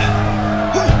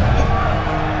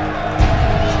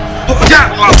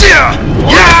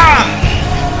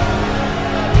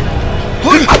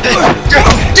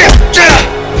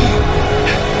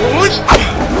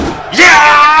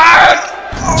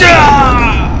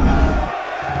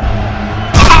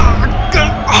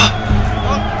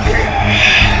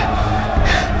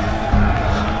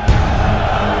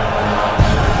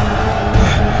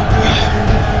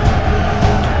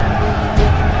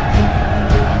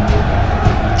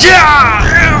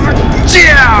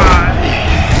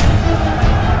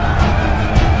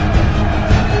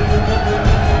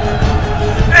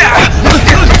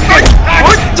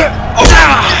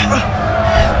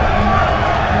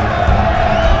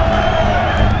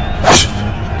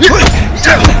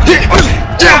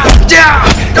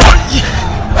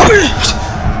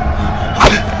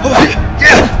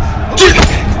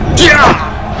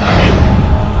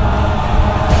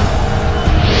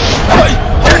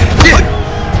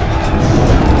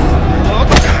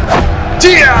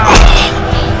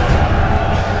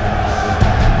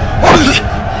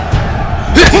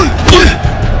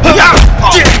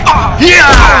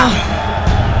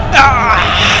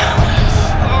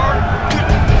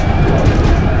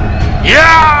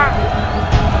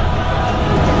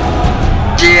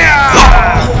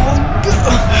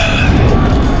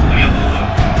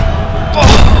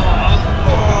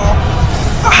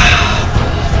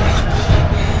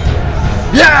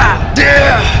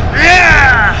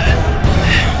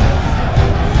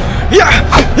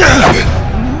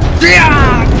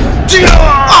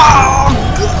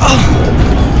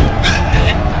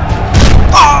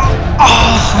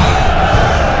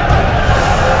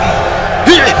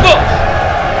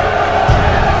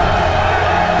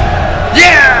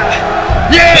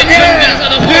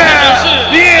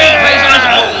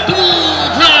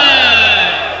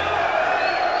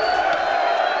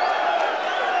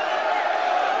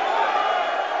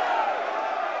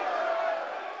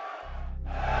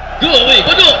各位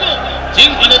观众，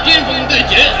今晚的巅峰对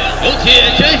决由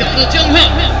铁拳小子江浩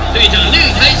对战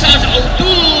擂台杀手杜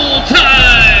菜。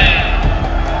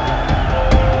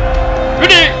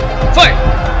Ready, fight！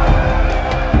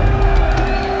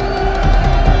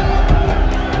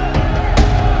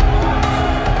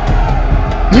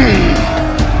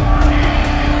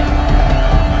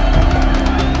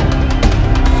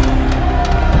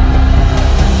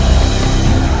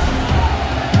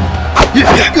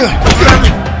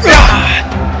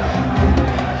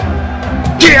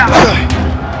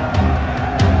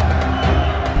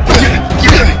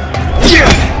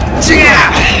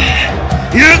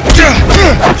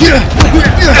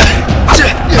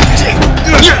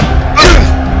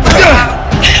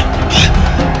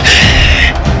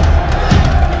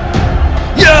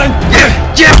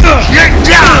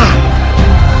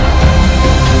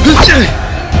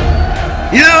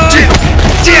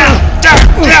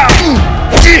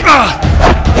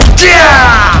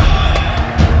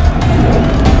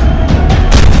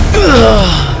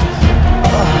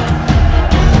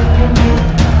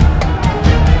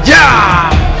 呀！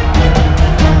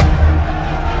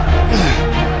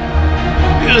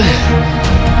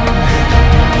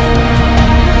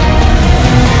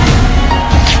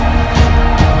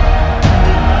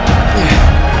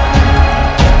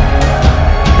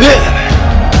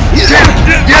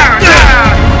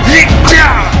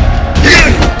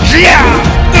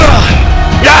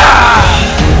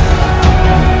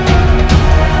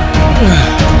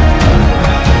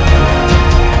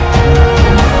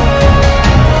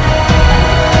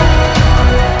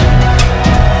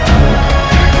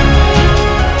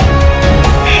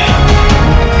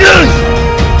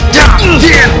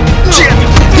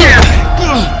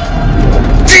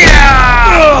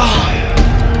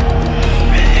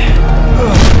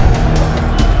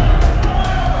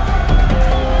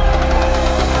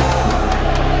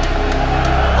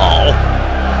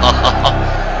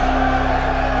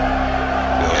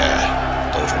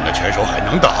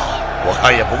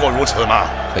如此吗？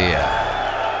黑爷，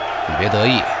你别得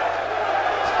意，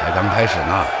才刚开始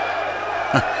呢。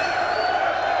哼。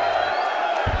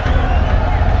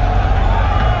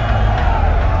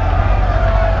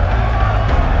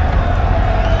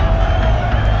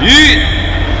1、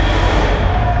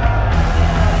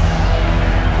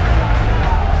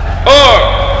2、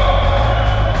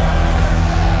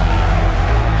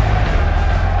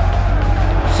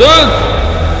3、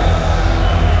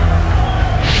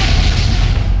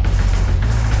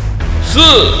4、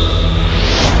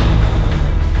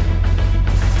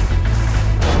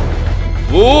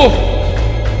5、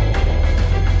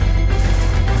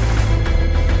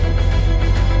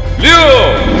6、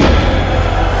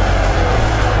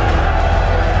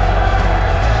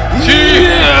7、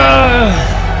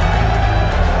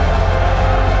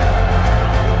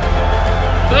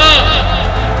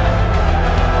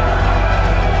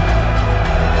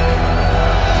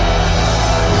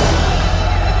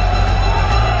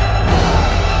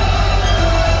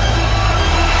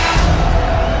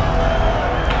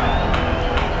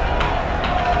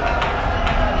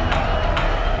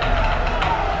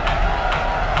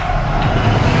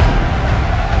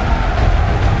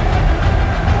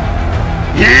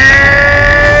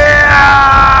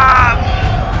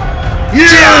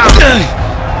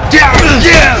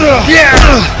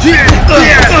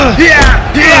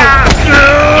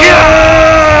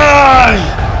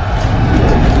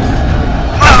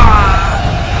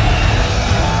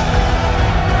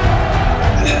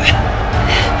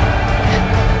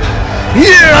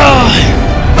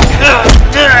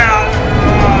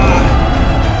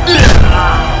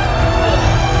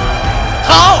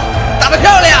好，打得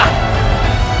漂亮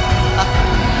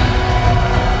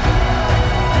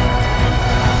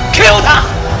！Q 他！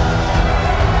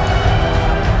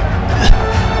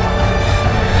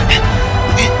停！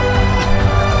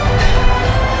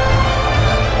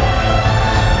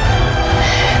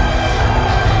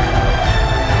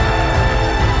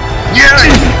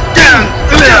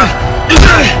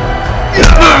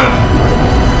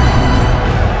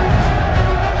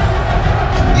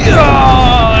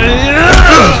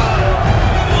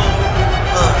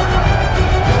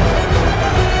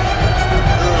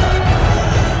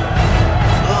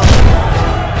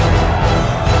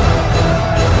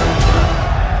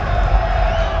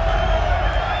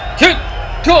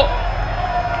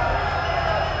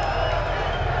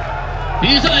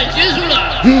比赛结束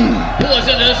了，获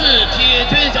胜的是铁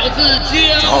拳小子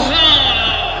江浩。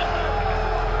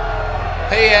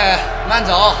黑爷，慢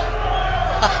走。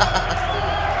哈哈哈。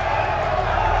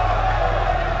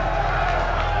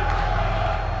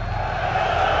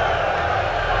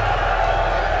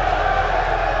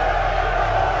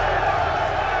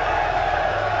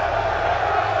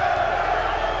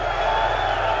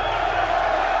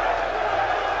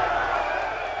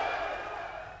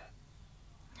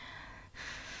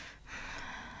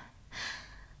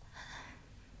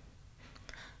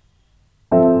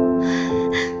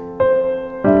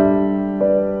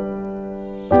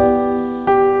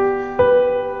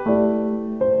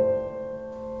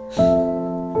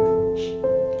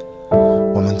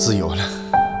自由了。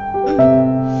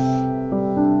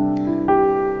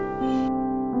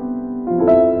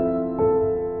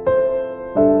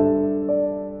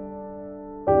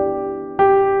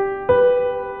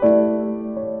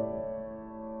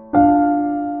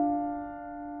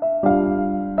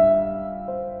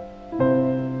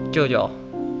舅舅，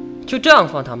就这样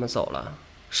放他们走了，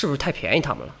是不是太便宜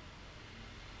他们了？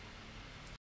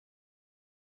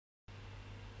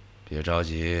别着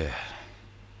急。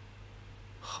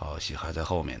好戏还在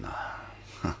后面呢，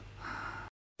哼！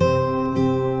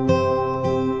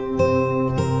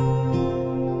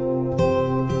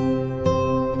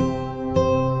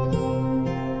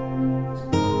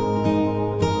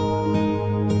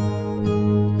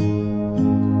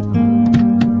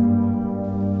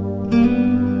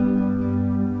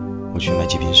我去买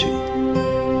几瓶水。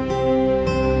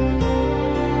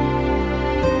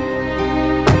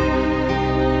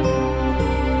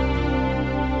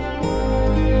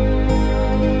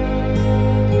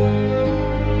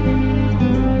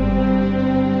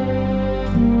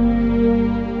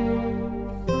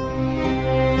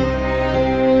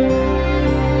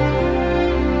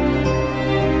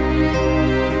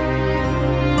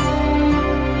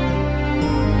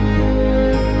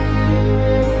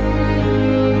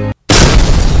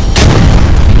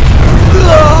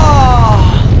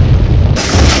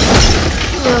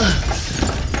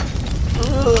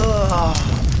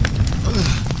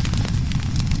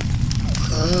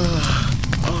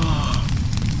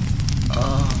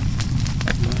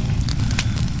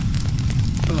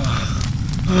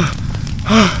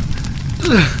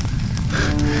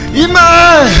姨们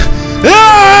啊！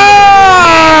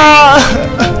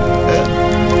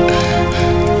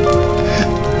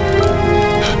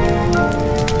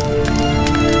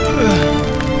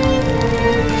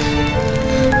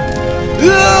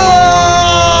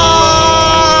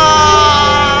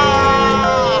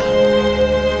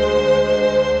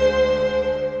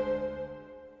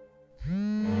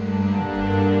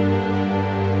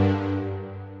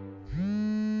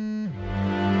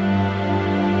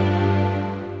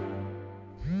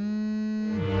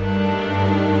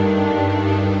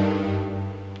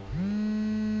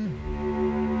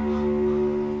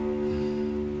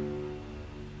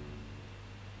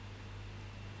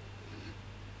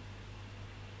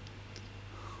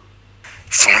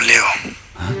冯六，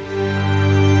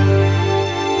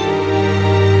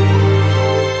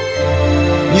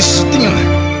你死定了！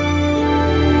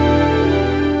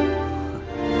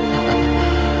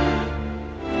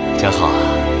江浩，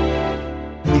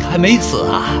你还没死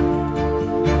啊？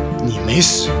你没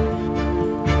死，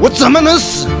我怎么能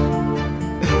死？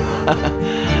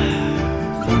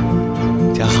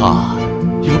江浩，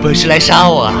有本事来杀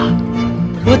我啊！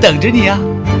我等着你啊！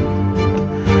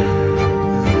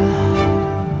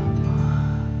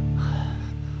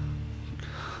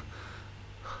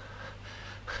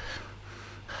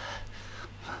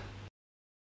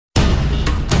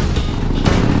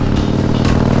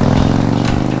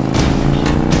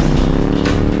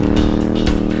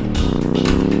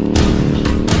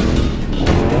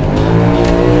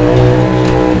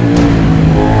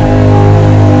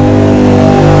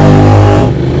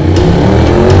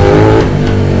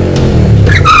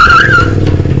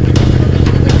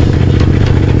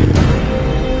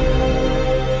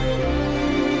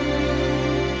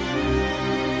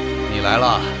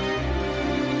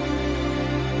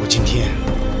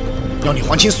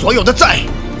还清所有的债！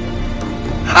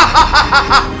哈哈哈哈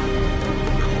哈！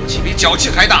口气比脚气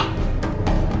还大！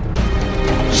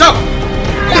上！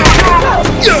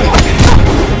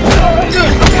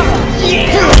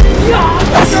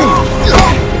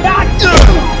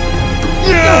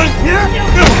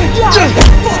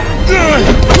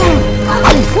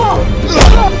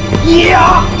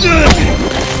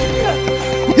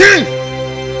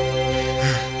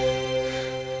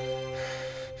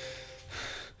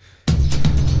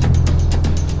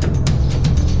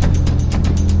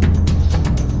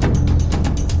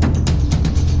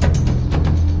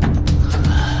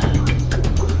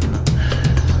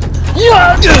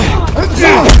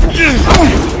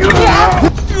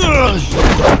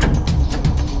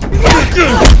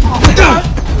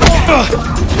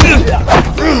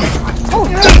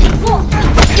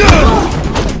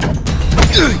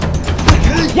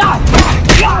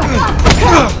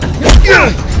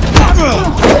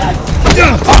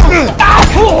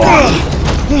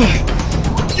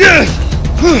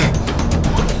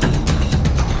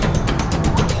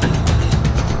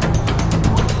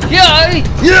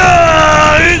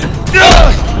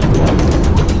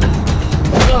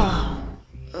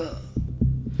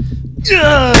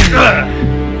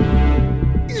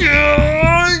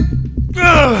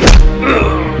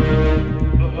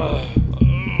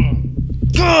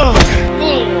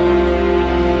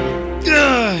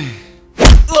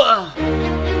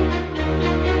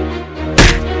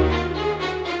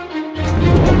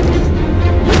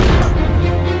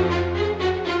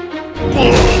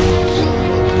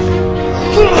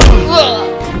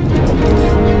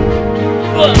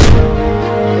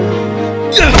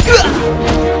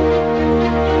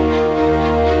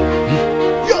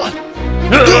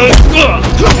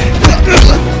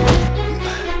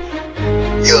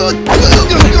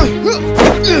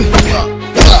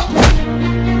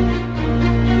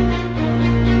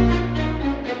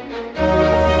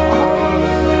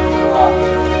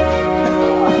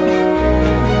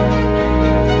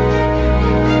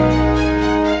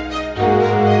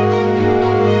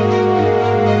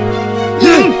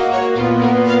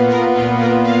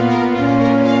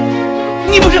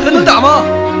你不是很能打吗？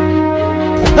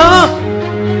啊！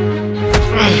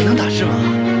你能打是吗？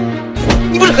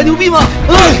你不是很牛逼吗？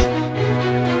啊！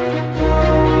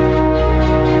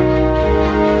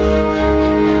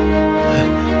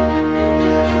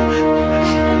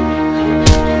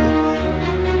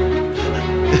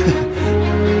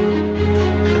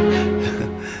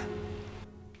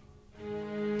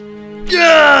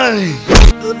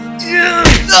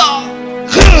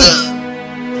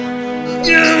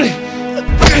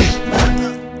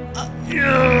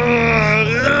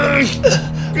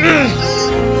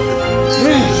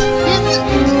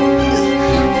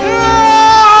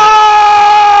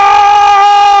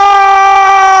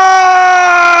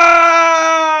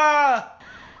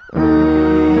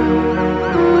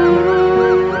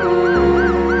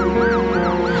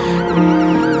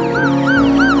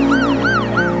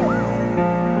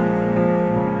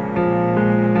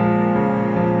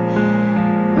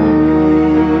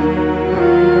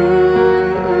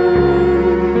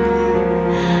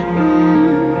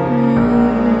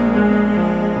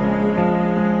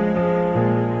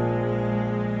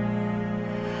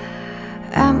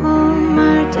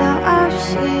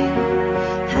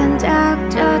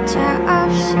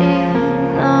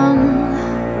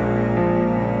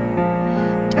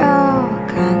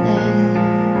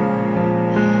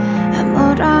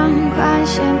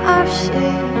 관심 없이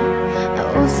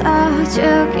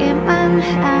웃어주기만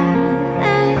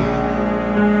하네